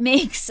 But it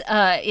makes,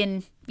 what?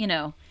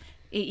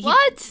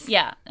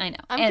 Yeah, I know.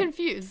 I'm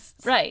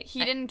confused. Right.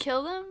 He didn't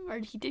kill them, or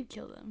he did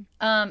kill them?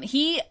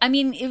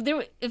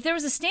 If there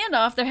was a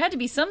standoff, there had to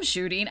be some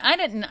shooting. I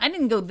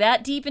didn't go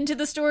that deep into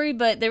the story,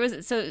 but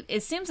so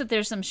it seems that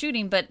there's some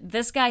shooting, but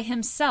this guy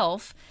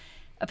himself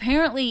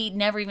apparently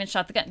never even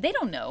shot the gun. They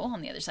don't know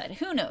on the other side.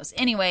 Who knows?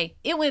 Anyway,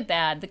 it went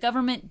bad. The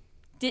government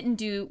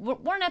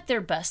weren't at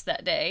their best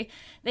that day.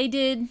 They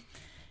did,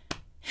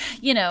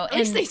 At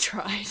least they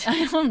tried.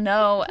 I don't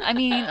know.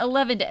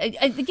 11 days.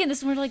 Again,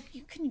 this is where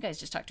couldn't you guys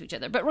just talk to each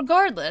other? But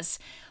regardless,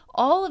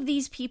 all of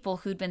these people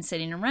who'd been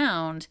sitting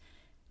around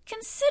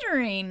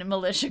considering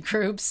militia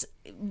groups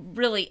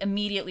really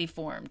immediately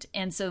formed.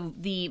 And so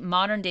the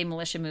modern day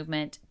militia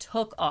movement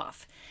took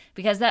off.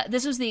 Because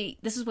this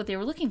is what they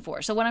were looking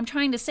for. So what I'm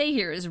trying to say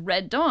here is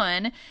Red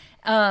Dawn,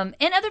 and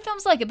other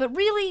films like it, but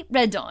really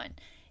Red Dawn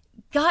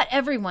got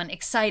everyone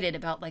excited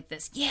about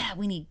this. Yeah,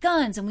 we need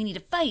guns and we need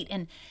to fight,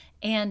 and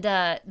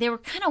they were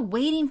kind of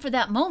waiting for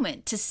that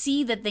moment to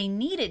see that they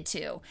needed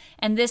to.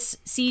 And this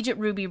Siege at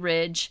Ruby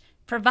Ridge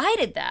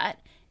provided that.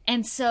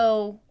 And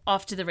so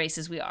off to the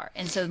races we are.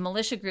 And so the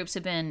militia groups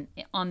have been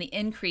on the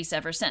increase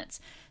ever since.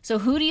 So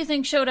who do you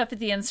think showed up at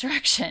the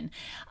insurrection?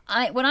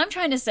 What I'm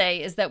trying to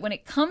say is that when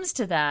it comes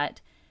to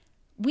that,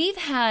 we've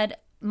had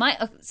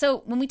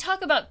so when we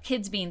talk about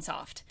kids being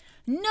soft,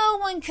 no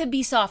one could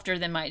be softer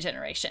than my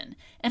generation.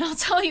 And I'll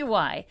tell you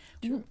why.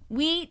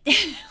 We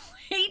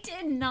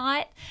did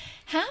not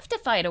have to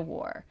fight a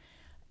war.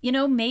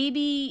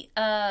 Maybe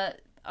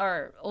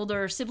our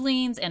older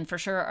siblings and for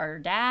sure our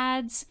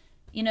dads,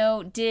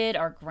 did,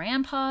 our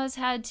grandpas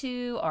had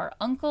to, our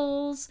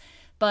uncles,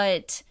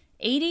 but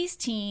 80s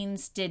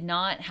teens did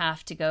not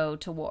have to go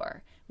to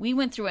war. We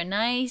went through a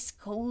nice,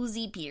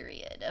 cozy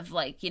period of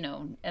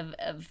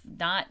of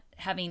not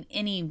having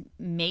any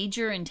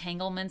major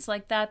entanglements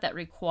like that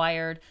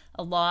required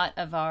a lot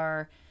of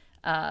our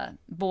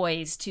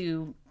boys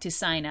to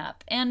sign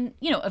up, and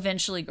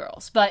eventually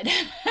girls. But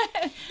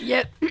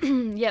yet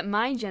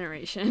my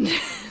generation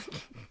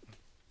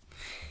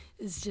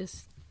is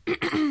just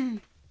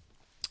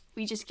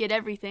we just get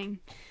everything.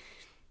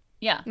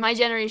 Yeah, my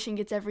generation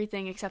gets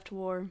everything except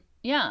war.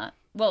 Yeah,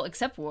 well,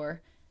 except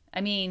war. I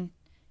mean,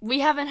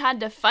 we haven't had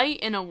to fight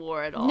in a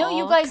war at all. No,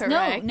 you guys,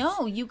 correct?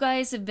 no, you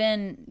guys have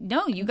been,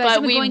 going to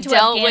Afghanistan. But we've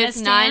dealt with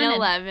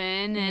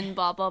 9/11 and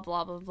blah, blah,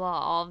 blah, blah, blah.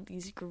 All of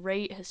these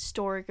great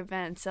historic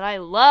events that I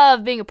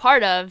love being a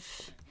part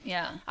of.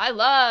 Yeah. I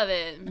love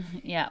it.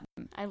 Yeah.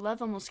 I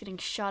love almost getting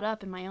shot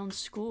up in my own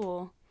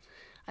school.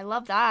 I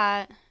love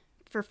that.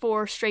 For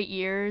 4 straight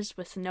years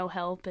with no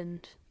help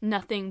and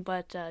nothing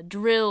but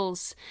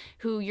drills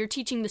who you're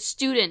teaching the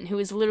student who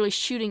is literally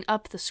shooting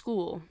up the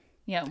school.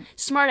 Yeah.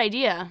 Smart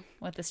idea.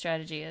 What the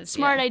strategy is.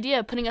 Smart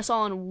idea, putting us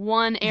all in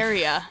one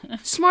area.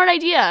 Smart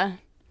idea.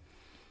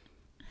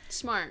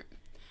 Smart.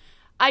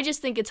 I just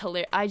think it's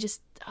hilarious.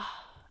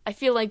 I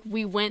feel like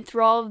we went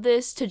through all of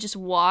this to just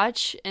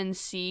watch and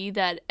see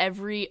that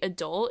every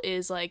adult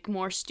is, like,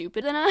 more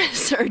stupid than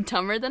us or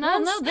dumber than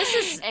us. No, this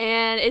is...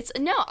 And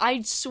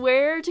I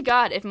swear to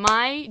God, if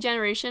my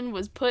generation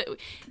was put...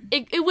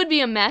 It would be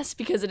a mess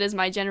because it is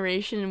my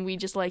generation and we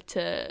just like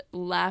to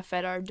laugh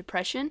at our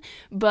depression.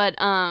 But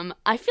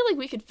I feel like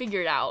we could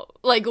figure it out,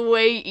 like,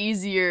 way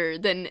easier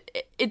than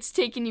it's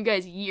taken you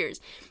guys years.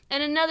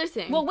 And another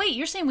thing... Well, wait,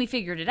 you're saying we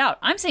figured it out.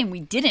 I'm saying we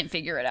didn't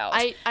figure it out.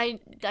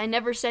 I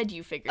never said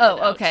you figured it out.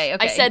 Oh, okay.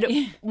 I said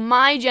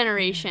my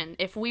generation,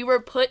 if we were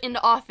put into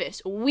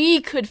office,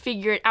 we could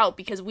figure it out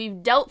because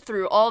we've dealt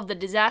through all of the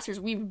disasters.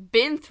 We've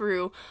been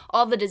through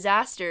all the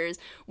disasters.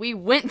 We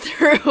went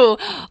through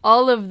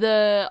all of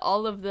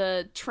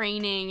the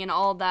training and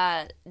all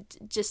that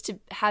just to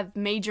have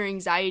major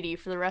anxiety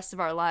for the rest of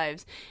our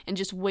lives and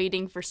just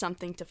waiting for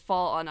something to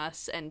fall on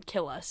us and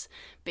kill us,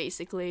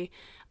 basically.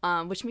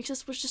 Which makes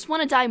us just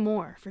want to die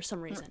more for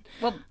some reason.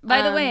 Well,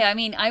 by the way, I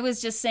mean, I was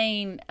just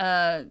saying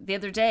the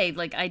other day,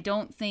 like, I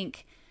don't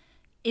think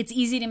it's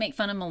easy to make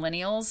fun of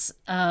millennials.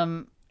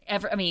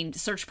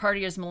 Search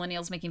Party is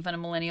millennials making fun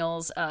of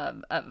millennials.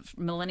 A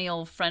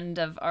millennial friend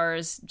of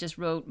ours just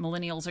wrote,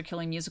 "Millennials are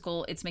killing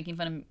musical." It's making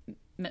fun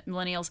of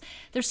millennials.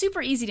 They're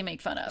super easy to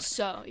make fun of.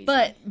 So easy.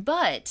 But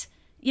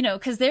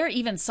because they're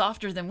even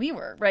softer than we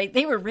were, right?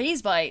 They were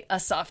raised by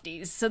us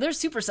softies, so they're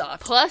super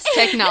soft. Plus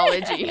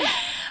technology.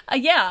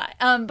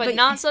 But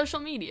not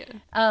social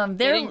media. They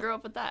didn't grow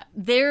up with that.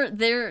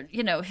 Their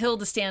hill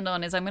to stand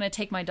on is I'm going to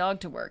take my dog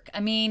to work. I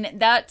mean,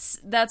 that's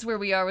where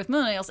we are with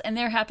millennials, and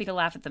they're happy to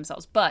laugh at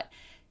themselves. But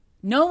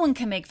no one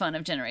can make fun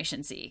of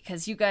Generation Z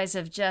because you guys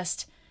have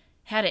just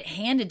had it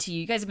handed to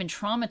you. You guys have been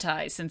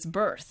traumatized since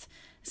birth.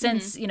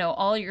 Since,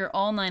 all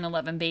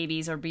 9/11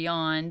 babies are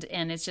beyond,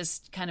 and it's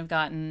just kind of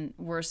gotten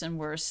worse and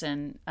worse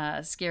and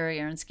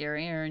scarier and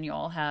scarier, and you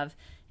all have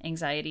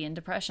anxiety and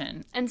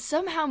depression. And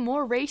somehow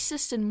more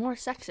racist and more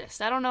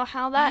sexist. I don't know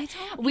how that...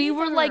 We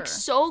were, like,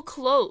 so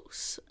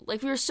close.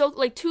 Like, we were so...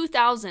 Like,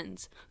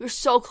 2000s. We were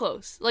so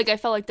close. Like, I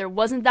felt like there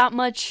wasn't that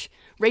much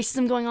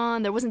racism going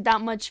on. There wasn't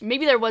that much...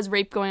 Maybe there was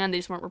rape going on. They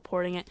just weren't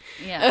reporting it.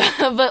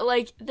 Yeah. But,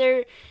 like,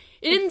 there...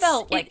 It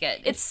felt like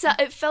it.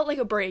 It felt like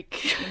a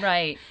break.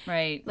 Right.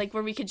 Like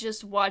where we could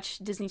just watch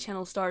Disney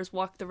Channel stars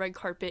walk the red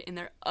carpet in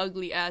their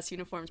ugly ass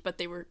uniforms, but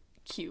they were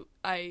cute.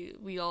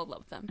 We all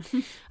loved them.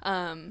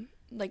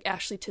 Like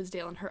Ashley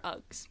Tisdale and her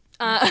Uggs.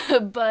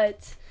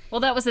 But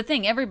well, that was the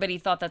thing. Everybody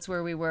thought that's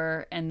where we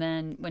were, and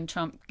then when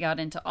Trump got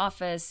into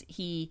office,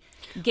 he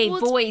gave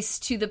voice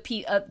to the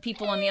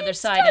people on the other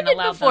side and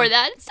allowed them.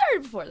 It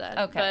started before that.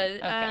 Okay.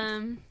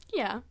 But,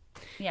 yeah.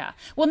 Yeah.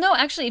 Well, no,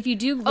 actually, if you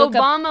do look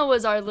Obama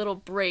was our little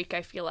break,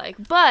 I feel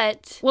like.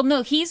 But... Well,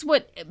 no,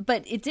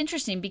 but it's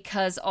interesting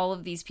because all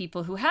of these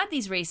people who had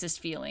these racist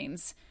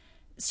feelings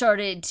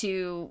started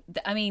to...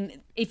 I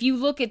mean, if you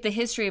look at the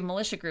history of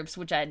militia groups,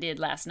 which I did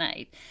last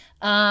night,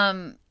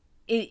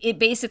 it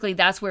basically,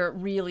 that's where it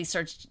really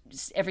starts...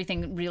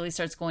 Everything really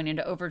starts going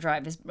into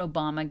overdrive is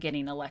Obama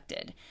getting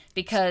elected.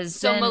 Because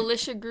So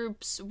militia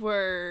groups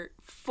were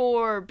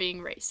for being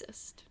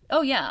racist.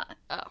 Oh, yeah.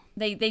 Oh.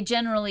 They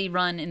generally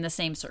run in the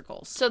same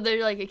circles. So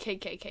they're like a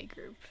KKK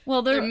group.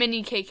 Well, they're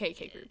mini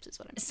KKK groups is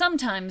what I mean.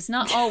 Sometimes,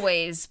 not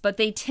always, but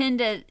they tend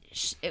to...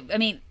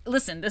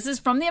 listen, this is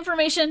from the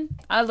information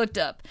I looked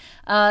up.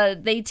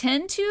 They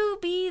tend to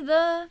be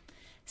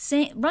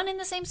run in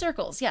the same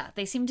circles. Yeah,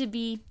 they seem to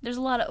be... There's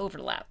a lot of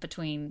overlap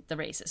between the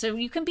races. So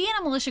you can be in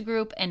a militia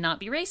group and not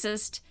be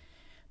racist,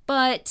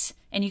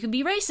 and you can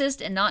be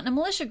racist and not in a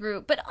militia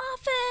group, but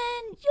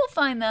often you'll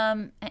find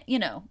them,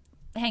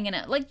 hanging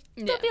out. Like,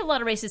 there'll be a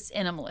lot of racists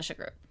in a militia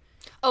group.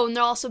 Oh, and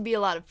there'll also be a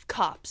lot of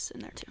cops in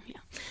there, too,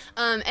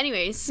 yeah.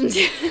 Anyways,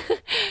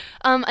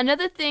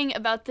 another thing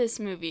about this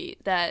movie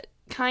that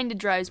kind of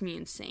drives me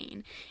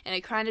insane, and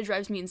it kind of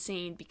drives me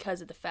insane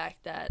because of the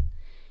fact that,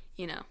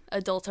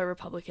 adults are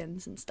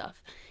Republicans and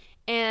stuff,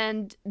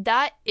 and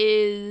that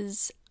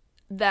is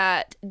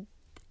that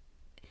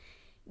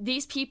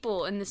these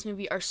people in this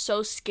movie are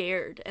so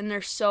scared, and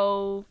they're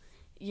so,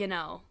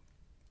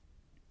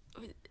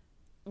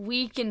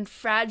 weak and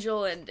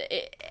fragile,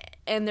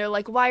 and they're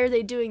like, why are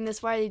they doing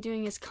this? Why are they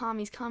doing this?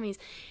 Commies.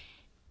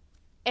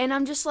 And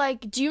I'm just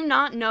like, do you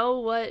not know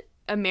what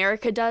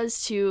America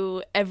does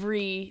to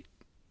every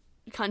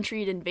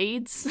country it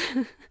invades?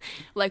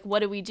 Like, what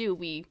do?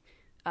 We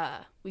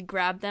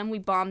grab them, we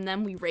bomb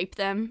them, we rape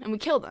them, and we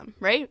kill them,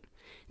 right?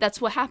 That's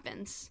what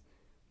happens.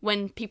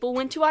 When people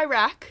went to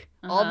Iraq,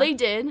 all they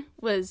did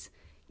was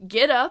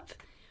get up,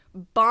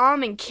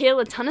 bomb, and kill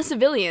a ton of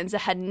civilians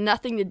that had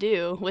nothing to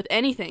do with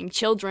anything.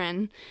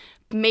 Children,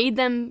 made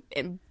them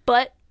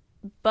but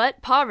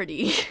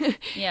poverty.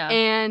 Yeah.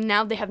 And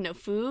now they have no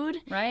food.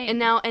 Right.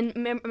 And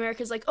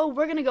America's like, oh,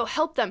 we're gonna go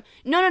help them.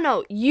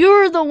 No.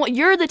 You're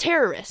the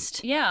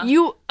terrorist. Yeah.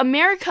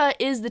 America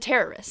is the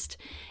terrorist.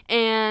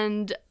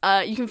 And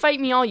you can fight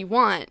me all you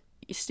want,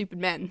 you stupid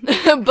men.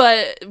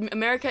 But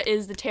America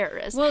is the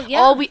terrorist. Well,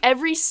 yeah.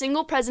 Every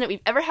single president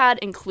we've ever had,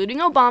 including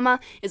Obama,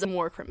 is a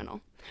war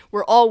criminal.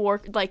 We're all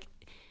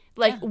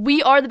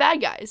we are the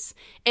bad guys.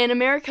 And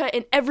America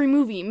in every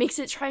movie makes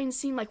it try and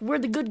seem like we're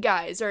the good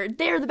guys, or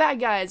they're the bad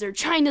guys, or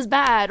China's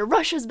bad, or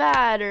Russia's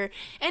bad, or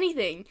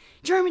anything.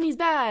 Germany's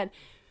bad.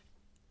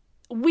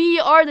 We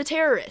are the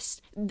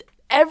terrorists.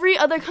 Every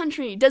other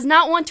country does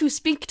not want to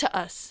speak to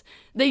us.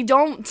 They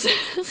don't.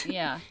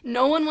 Yeah.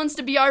 No one wants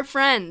to be our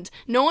friend.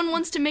 No one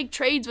wants to make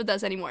trades with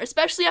us anymore,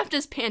 especially after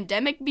this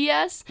pandemic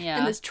BS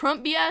and this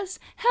Trump BS.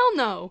 Hell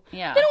no.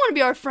 Yeah. They don't want to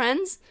be our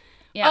friends.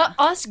 Yeah.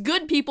 Us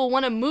good people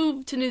want to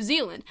move to New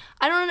Zealand.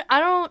 I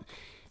don't.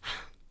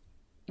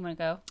 You want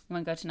to go? You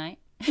want to go tonight?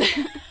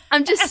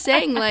 I'm just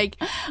saying, like,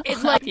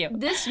 it's like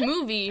this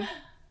movie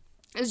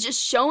is just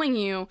showing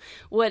you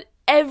what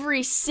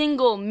every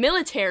single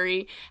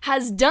military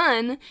has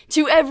done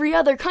to every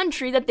other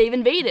country that they've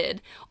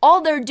invaded. All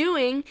they're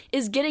doing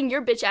is getting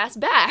your bitch ass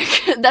back.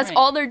 That's right.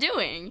 All they're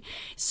doing.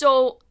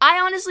 So I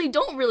honestly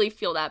don't really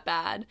feel that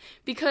bad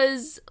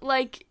because,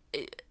 like,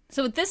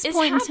 so at this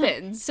point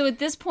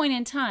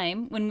in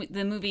time, when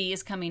the movie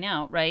is coming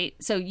out, right?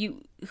 So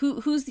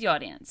who's the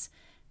audience?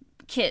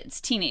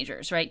 Kids,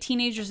 teenagers, right?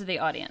 Teenagers are the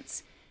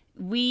audience.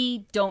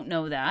 We don't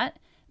know that.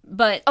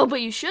 But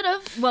you should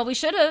have. Well, we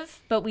should have,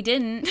 but we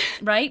didn't,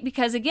 right?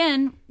 Because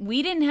again,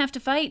 we didn't have to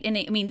fight. And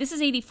I mean, this is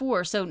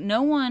 1984, so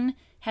no one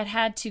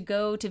had to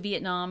go to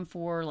Vietnam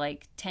for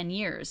like 10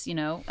 years, you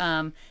know?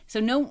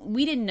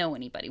 We didn't know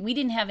anybody. We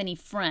didn't have any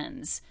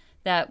friends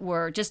that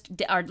were just,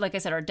 like I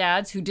said, our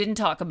dads who didn't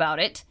talk about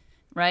it,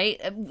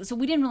 right? So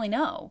we didn't really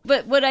know.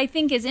 But what I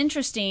think is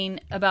interesting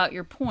about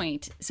your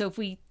point, so if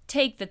we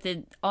take that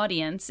the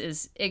audience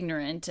is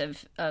ignorant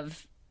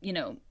of you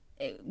know,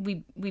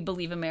 we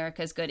believe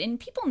America is good, and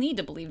people need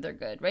to believe they're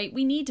good, right?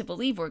 We need to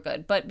believe we're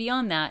good. But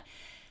beyond that,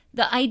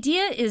 the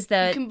idea is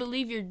that you can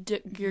believe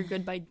you're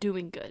good by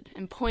doing good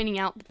and pointing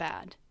out the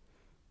bad.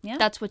 Yeah,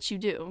 that's what you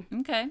do.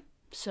 Okay,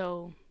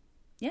 so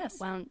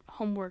yes,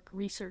 homework,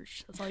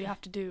 research. That's all you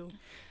have to do.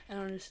 I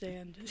don't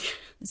understand.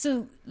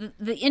 So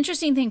the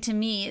interesting thing to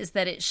me is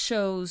that it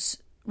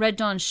shows, Red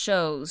Dawn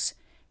shows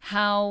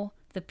how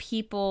the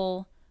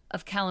people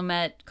of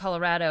Calumet,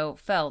 Colorado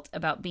felt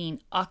about being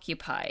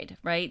occupied,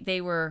 right? They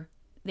were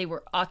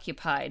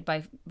occupied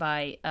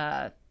by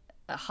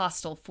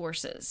hostile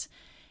forces.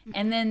 Mm-hmm.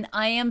 And then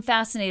I am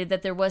fascinated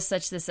that there was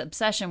this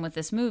obsession with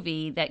this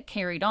movie that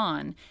carried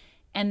on,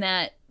 and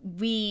that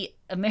we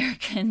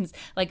Americans,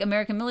 like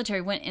American military,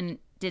 went and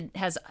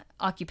has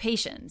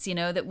occupations, you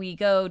know, that we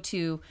go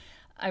to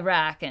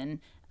Iraq and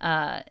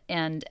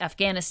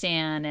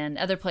Afghanistan and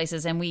other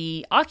places, and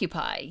we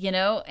occupy, you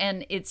know,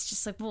 and it's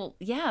just like, well,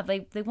 yeah,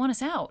 they want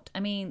us out. I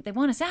mean, they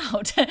want us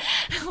out.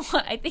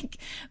 I think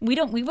we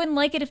wouldn't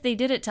like it if they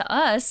did it to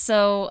us.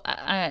 So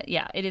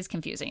yeah, it is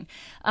confusing.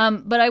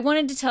 But I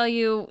wanted to tell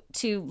you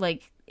to,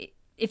 like,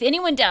 if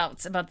anyone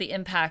doubts about the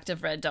impact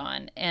of Red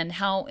Dawn and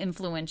how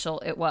influential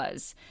it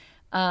was,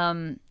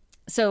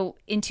 so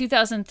in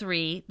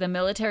 2003, the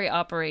military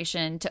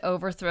operation to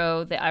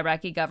overthrow the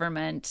Iraqi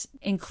government,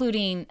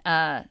 including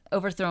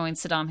overthrowing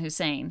Saddam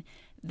Hussein,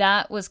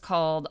 that was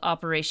called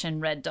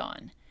Operation Red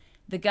Dawn.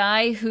 The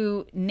guy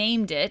who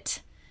named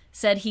it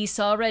said he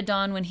saw Red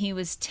Dawn when he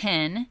was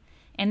 10,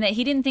 and that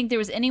he didn't think there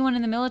was anyone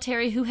in the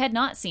military who had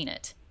not seen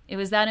it. It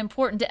was that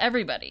important to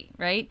everybody,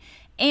 right?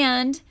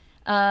 And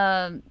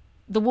the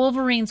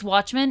Wolverines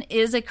Watchmen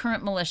is a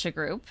current militia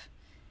group.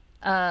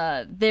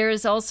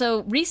 There's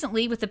also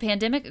recently, with the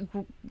pandemic,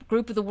 a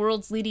group of the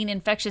world's leading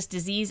infectious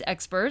disease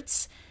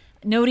experts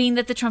noting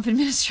that the Trump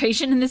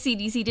administration and the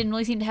CDC didn't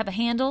really seem to have a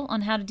handle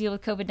on how to deal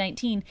with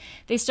COVID-19.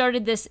 They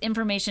started this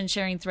information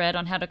sharing thread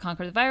on how to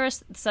conquer the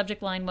virus. The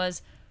subject line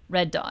was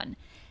Red Dawn.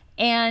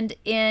 And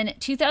in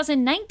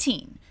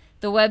 2019,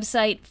 the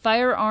website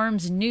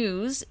Firearms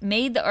News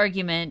made the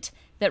argument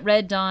that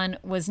Red Dawn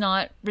was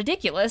not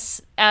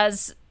ridiculous,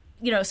 as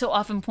you know, so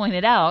often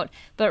pointed out,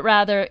 but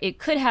rather it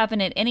could happen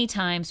at any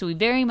time, so we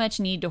very much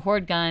need to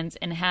hoard guns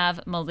and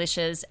have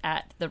militias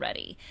at the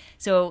ready.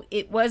 So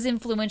it was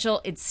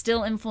influential, it's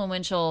still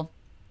influential,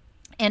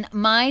 and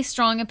my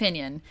strong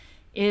opinion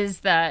is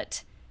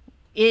that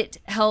it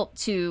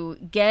helped to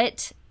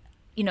get,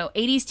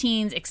 80s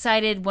teens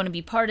excited, want to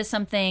be part of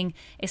something,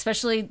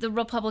 especially the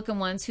Republican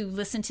ones who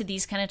listen to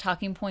these kind of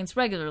talking points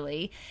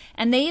regularly.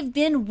 And they've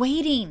been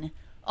waiting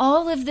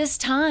all of this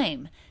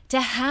time to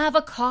have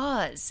a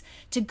cause,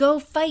 to go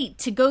fight,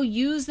 to go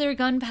use their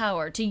gun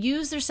power, to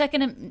use their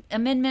Second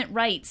Amendment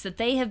rights that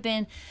they have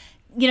been,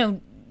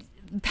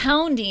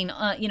 pounding,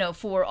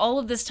 for all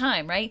of this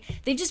time, right?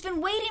 They've just been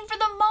waiting for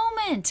the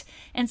moment.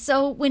 And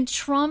so when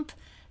Trump,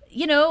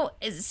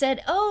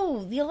 said,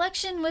 oh, the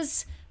election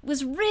was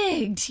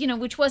rigged,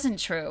 which wasn't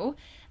true.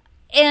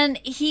 And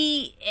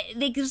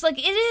they was like,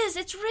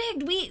 it's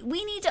rigged.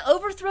 We need to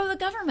overthrow the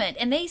government.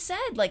 And they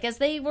said, like, as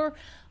they were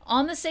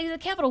on the stage of the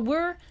Capitol,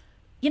 we're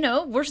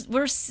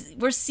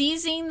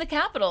seizing the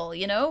Capitol,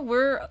 even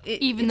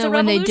though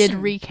when they did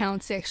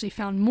recounts, they actually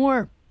found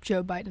more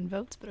Joe Biden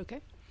votes, but okay.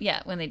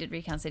 Yeah, when they did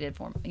recounts, they did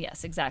form.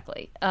 Yes,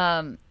 exactly.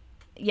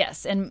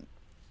 Yes, and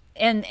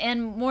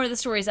more of the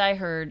stories I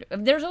heard,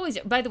 there's always,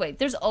 by the way,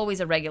 there's always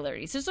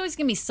irregularities. There's always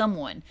going to be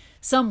someone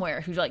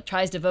somewhere who like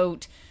tries to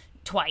vote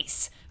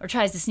twice or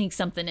tries to sneak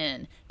something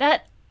in.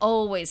 That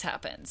always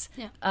happens.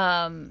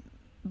 Yeah.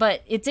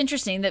 But it's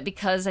interesting that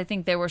because I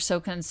think they were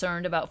so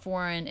concerned about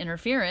foreign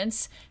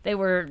interference, they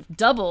were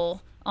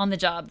double on the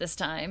job this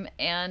time.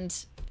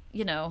 And,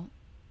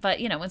 but,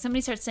 when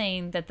somebody starts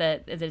saying that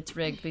it's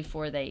rigged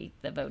before the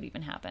vote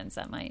even happens,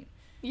 that might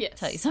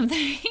tell you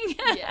something.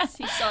 Yes,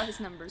 he saw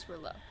his numbers were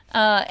low.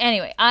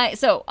 Anyway, I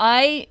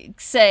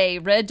say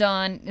Red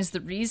Dawn is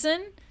the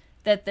reason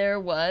that there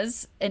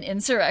was an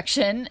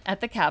insurrection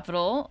at the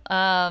Capitol.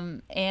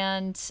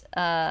 And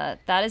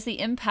that is the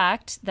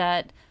impact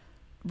that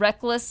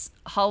reckless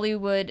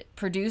Hollywood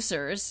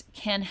producers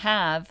can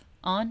have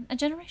on a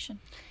generation.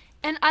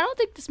 And I don't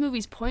think this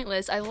movie's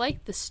pointless. I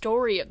like the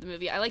story of the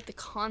movie. I like the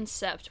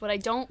concept. What I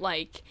don't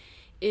like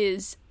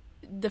is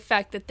the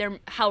fact that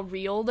how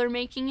real they're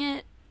making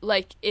it.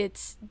 Like,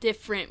 it's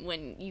different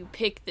when you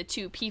pick the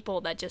two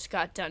people that just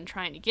got done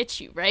trying to get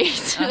you,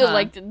 right? Uh-huh.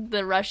 Like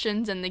the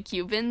Russians and the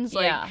Cubans.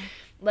 Like, yeah.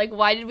 Like,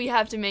 why did we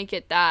have to make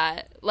it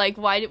that? Like,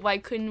 why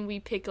couldn't we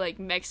pick, like,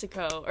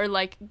 Mexico? Or,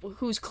 like,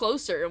 who's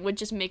closer? It would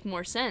just make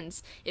more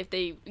sense if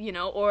they,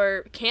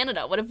 or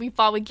Canada. What if we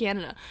fought with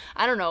Canada?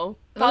 I don't know.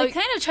 Well, they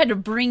kind of tried to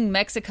bring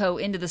Mexico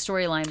into the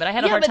storyline, but I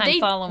had a hard time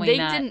following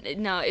that.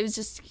 No, it was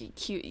just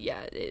cute.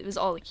 Yeah, it was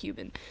all the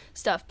Cuban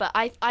stuff. But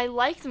I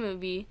like the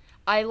movie.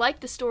 I like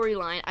the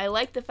storyline. I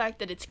like the fact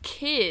that it's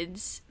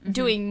kids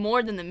doing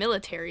more than the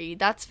military.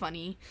 That's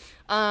funny.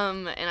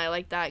 And I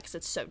like that because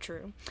it's so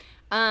true.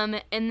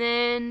 And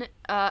then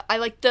I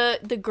like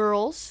the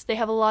girls. They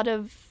have a lot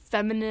of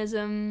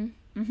feminism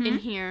in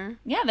here.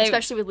 Yeah,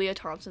 especially with Leah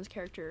Thompson's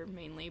character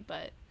mainly,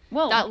 but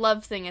that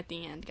love thing at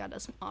the end got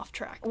us off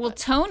track. Well,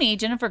 Tony,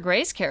 Jennifer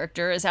Grey's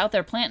character, is out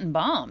there planting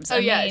bombs. Oh,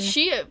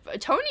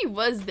 Tony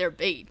was their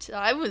bait.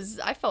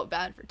 I felt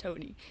bad for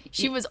Tony.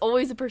 She was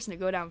always the person to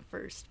go down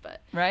first,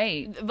 but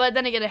right. But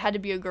then again, it had to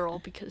be a girl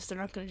because they're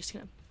not just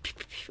gonna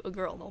a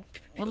girl.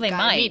 They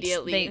might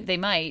immediately. They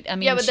might. I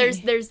mean, yeah, but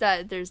there's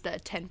that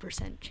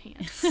 10%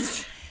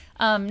 chance.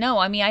 No,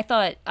 I mean, I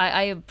thought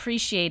I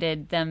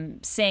appreciated them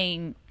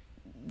saying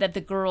that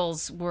the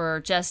girls were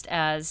just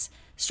as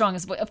strong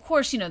as boys. Of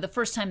course, the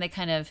first time they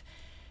kind of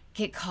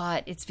get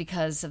caught, it's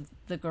because of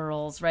the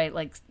girls, right?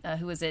 Like,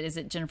 who is it? Is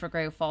it Jennifer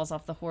Grey who falls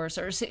off the horse,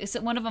 or is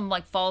it one of them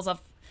like falls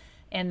off,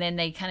 and then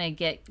they kind of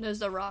get? There's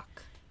the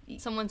rock.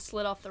 Someone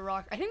slid off the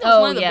rock. I think that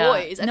was one of the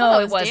boys. No,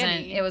 it wasn't.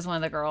 Danny. It was one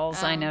of the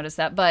girls. I noticed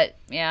that. But,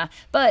 yeah.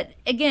 But,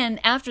 again,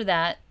 after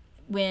that,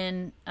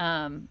 when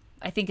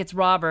I think it's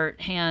Robert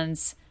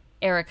hands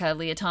Erica,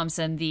 Leah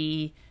Thompson,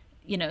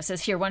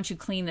 says, here, why don't you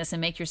clean this and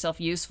make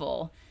yourself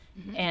useful?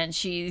 Mm-hmm. And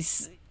she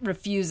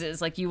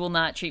refuses, like, you will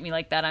not treat me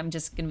like that. I'm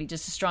just going to be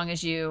just as strong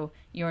as you.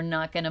 You're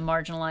not going to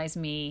marginalize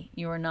me.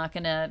 You are not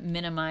going to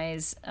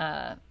minimize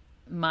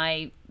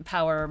my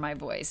power or my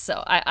voice.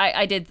 So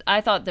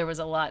I thought there was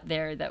a lot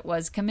there that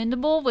was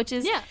commendable, which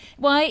is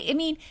why, I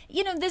mean,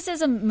 this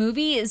as a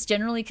movie is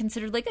generally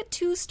considered like a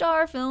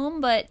 2-star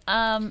film, but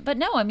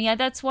no, I mean,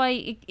 that's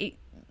why it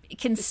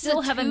can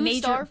still have a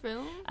major 2-star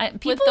film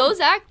with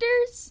those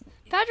actors,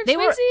 Patrick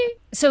Swayze.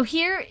 So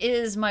here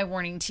is my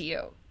warning to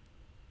you.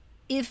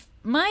 If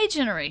my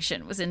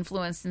generation was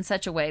influenced in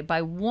such a way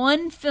by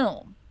one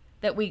film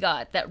that we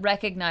got that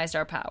recognized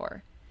our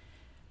power,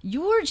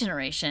 your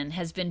generation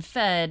has been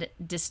fed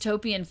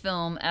dystopian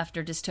film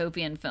after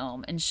dystopian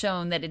film and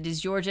shown that it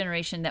is your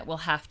generation that will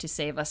have to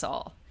save us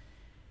all.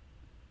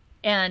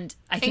 And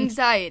I think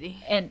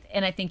anxiety. And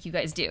I think you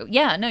guys do.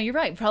 Yeah, no, you're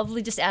right.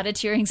 Probably just added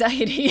to your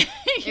anxiety.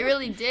 It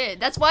really did.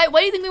 That's why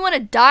do you think we want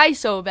to die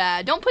so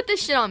bad? Don't put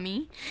this shit on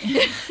me. Why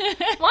is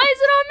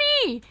it on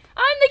me?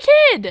 I'm the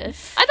kid. I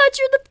thought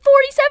you're the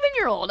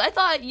 47-year-old. I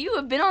thought you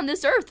have been on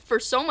this earth for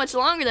so much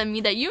longer than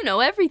me that you know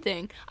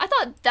everything. I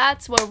thought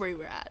that's where we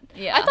were at.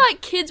 Yeah. I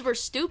thought kids were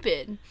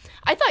stupid.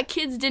 I thought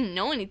kids didn't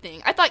know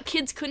anything. I thought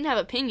kids couldn't have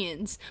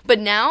opinions. But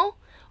now,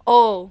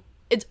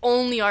 it's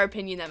only our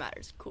opinion that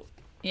matters. Cool.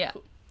 Yeah.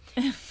 Cool.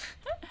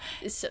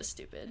 It's so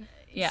stupid.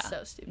 Yeah.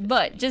 So stupid.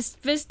 But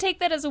just take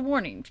that as a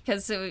warning,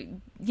 because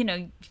you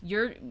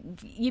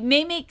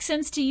may make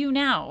sense to you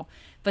now,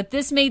 but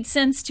this made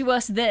sense to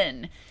us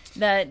then.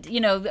 That,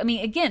 I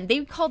mean, again,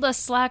 they called us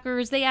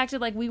slackers. They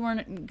acted like we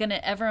weren't going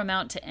to ever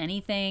amount to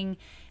anything.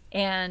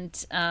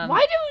 And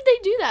why do they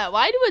do that?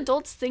 Why do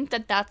adults think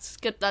that that's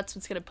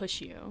what's going to push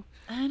you?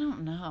 I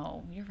don't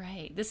know. You're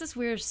right. This is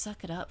where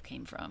suck it up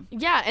came from.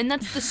 Yeah, and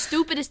that's the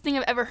stupidest thing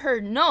I've ever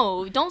heard.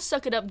 No, don't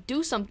suck it up.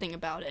 Do something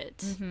about it.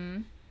 Mm-hmm.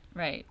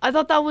 Right. I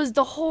thought that was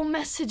the whole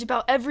message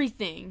about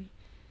everything.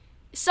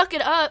 Suck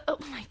it up. Oh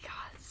my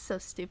god, so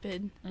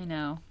stupid. I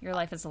know. Your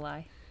life is a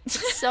lie.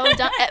 It's so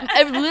dumb.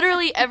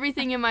 Literally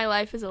everything in my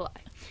life is a lie.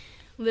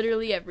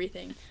 Literally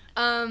everything.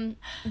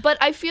 But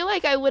I feel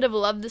like I would have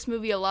loved this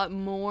movie a lot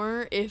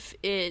more if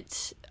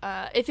it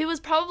was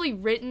probably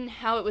written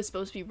how it was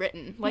supposed to be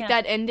written. Like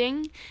that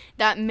ending,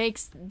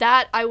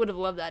 that I would have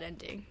loved that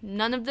ending.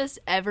 None of this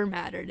ever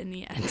mattered in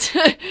the end.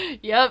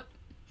 Yep.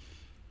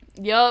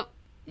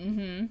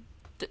 Mm-hmm.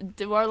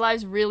 Do our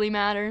lives really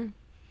matter?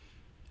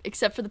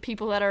 Except for the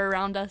people that are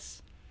around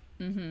us.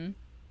 Mm-hmm.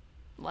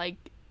 Like,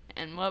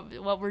 and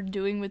what we're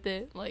doing with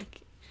it,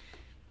 like.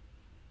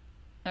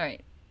 All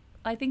right.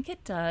 I think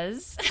it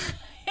does.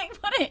 I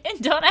want to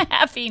end on a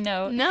happy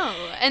note. No.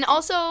 And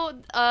also,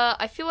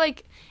 I feel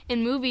like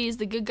in movies,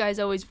 the good guys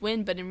always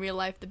win, but in real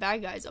life, the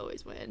bad guys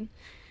always win.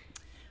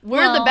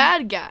 We're the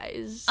bad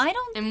guys.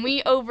 And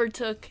we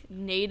overtook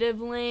native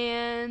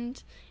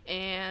land,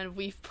 and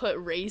we've put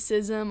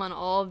racism on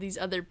all of these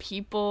other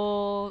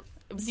people.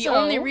 The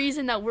only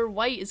reason that we're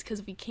white is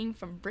because we came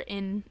from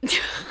Britain.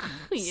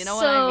 You know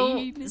what I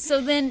mean?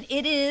 So then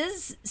it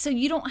is. So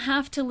you don't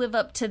have to live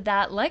up to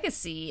that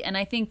legacy. And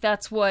I think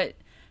that's what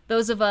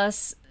those of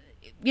us,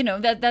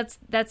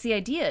 that's the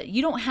idea.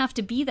 You don't have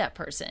to be that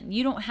person.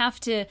 You don't have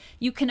to.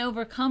 You can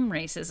overcome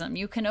racism.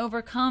 You can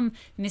overcome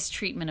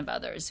mistreatment of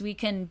others. We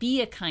can be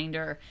a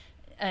kinder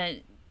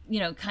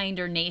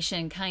kinder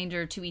nation,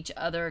 kinder to each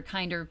other,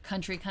 kinder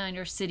country,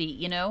 kinder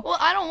city, Well,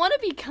 I don't want to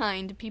be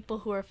kind to people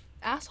who are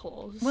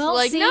assholes. Well,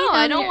 like, see, no,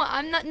 I don't.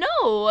 I'm not.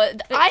 No,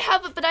 I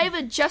have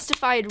a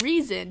justified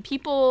reason.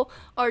 People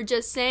are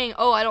just saying,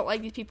 "Oh, I don't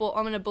like these people.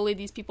 I'm going to bully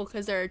these people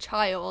because they're a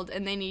child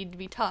and they need to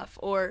be tough,"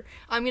 or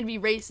 "I'm going to be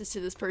racist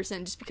to this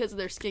person just because of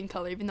their skin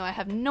color, even though I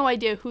have no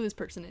idea who this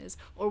person is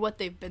or what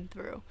they've been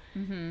through."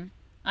 Mm-hmm.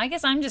 I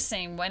guess I'm just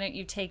saying, why don't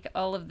you take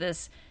all of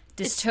this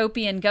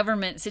dystopian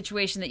government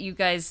situation that you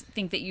guys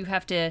think that you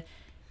have to.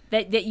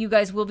 That you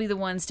guys will be the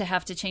ones to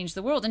have to change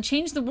the world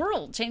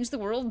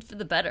for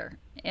the better.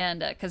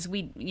 And because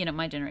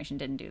my generation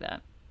didn't do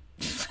that.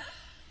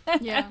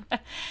 Yeah.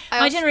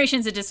 My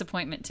generation's a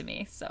disappointment to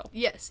me, so.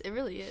 Yes, it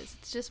really is.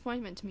 It's a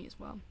disappointment to me as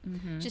well.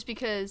 Mm-hmm. Just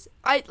because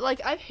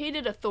I've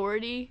hated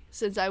authority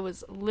since I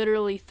was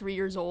literally 3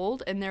 years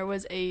old, and there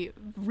was a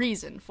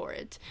reason for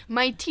it.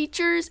 My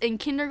teachers in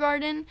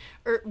kindergarten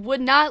would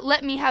not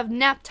let me have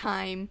nap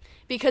time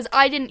because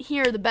I didn't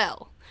hear the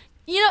bell.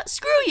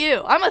 Screw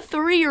you. I'm a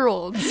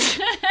 3-year-old.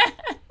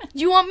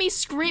 You want me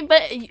scream?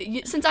 But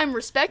since I'm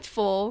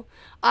respectful,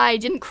 I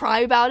didn't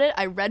cry about it.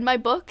 I read my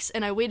books,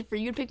 and I waited for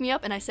you to pick me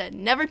up, and I said,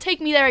 never take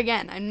me there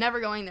again. I'm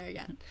never going there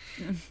again.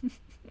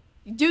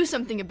 Do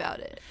something about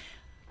it.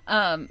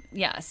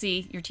 Yeah,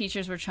 see, your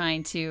teachers were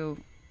trying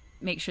to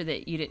make sure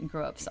that you didn't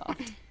grow up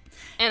soft.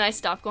 And I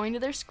stopped going to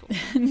their school.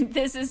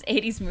 This is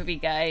 80s Movie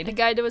Guide. A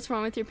guide to what's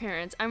wrong with your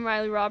parents. I'm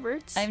Riley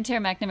Roberts. I'm Tara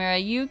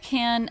McNamara. You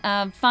can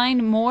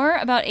find more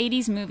about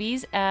 80s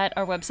movies at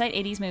our website,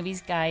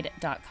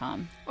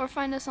 80smoviesguide.com. Or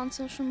find us on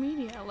social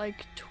media,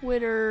 like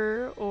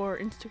Twitter or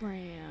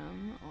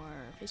Instagram or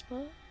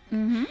Facebook.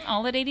 Mm-hmm.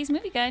 All at 80s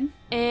Movie Guide.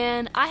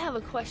 And I have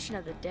a question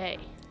of the day.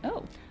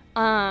 Oh.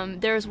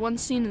 There's one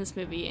scene in this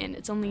movie, and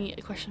it's only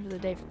a question of the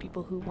day for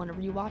people who want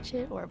to rewatch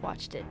it or have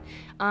watched it.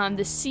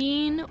 The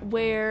scene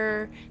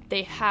where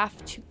they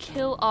have to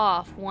kill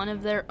off one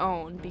of their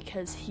own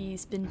because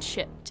he's been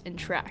chipped and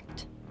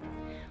tracked.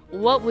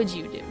 What would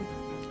you do?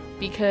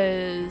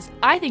 Because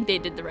I think they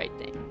did the right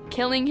thing.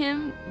 Killing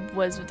him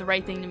was the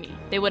right thing to me.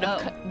 They would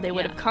have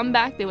have come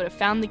back. They would have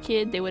found the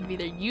kid. They would have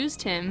either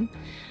used him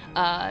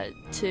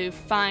to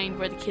find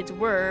where the kids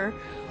were,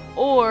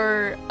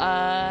 or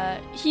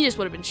he just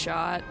would have been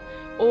shot,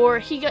 or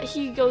he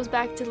goes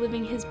back to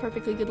living his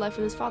perfectly good life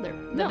with his father.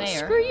 The mayor.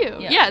 Screw you.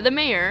 Yeah, the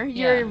mayor.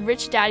 You're a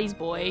rich daddy's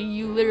boy.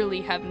 You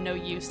literally have no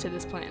use to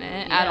this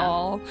planet at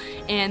all.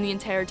 And the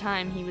entire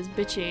time he was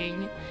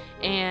bitching,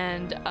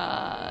 and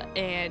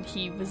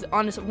he was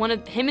honest.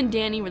 Him and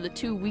Danny were the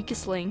two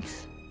weakest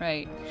links.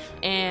 Right.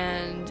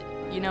 And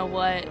you know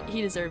what?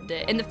 He deserved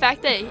it. And the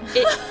fact that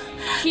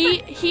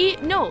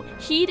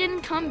he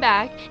didn't come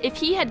back. If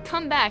he had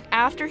come back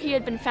after he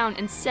had been found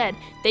and said,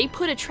 they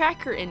put a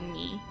tracker in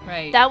me,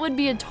 right, that would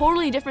be a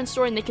totally different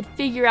story and they could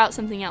figure out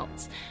something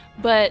else.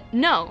 But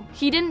no,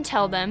 he didn't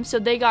tell them, so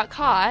they got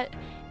caught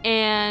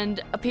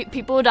and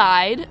people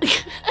died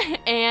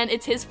and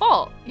it's his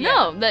fault.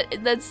 Yeah. No,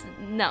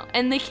 no.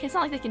 And it's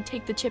not like they can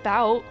take the chip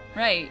out.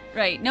 Right.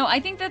 No, I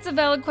think that's a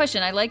valid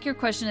question. I like your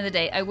question of the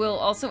day. I will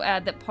also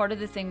add that part of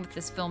the thing with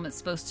this film it's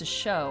supposed to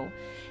show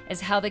is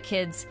how the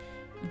kids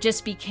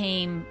just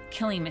became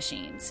killing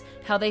machines,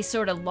 how they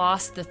sort of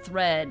lost the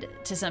thread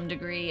to some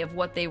degree of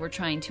what they were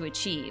trying to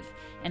achieve,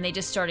 and they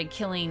just started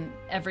killing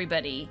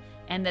everybody,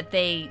 and that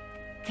they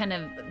kind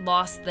of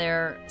lost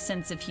their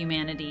sense of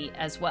humanity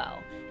as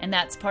well. And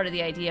that's part of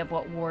the idea of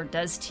what war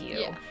does to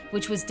you,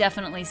 which was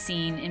definitely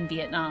seen in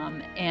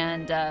Vietnam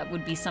and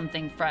would be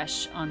something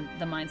fresh on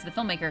the minds of the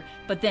filmmaker.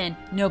 But then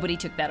nobody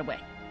took that away.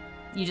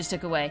 You just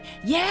took away,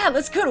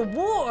 let's go to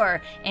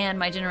war. And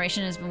my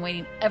generation has been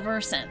waiting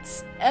ever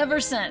since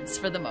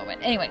for the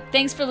moment. Anyway,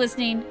 thanks for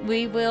listening.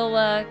 We will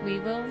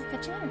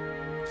catch you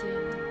later.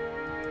 Yeah.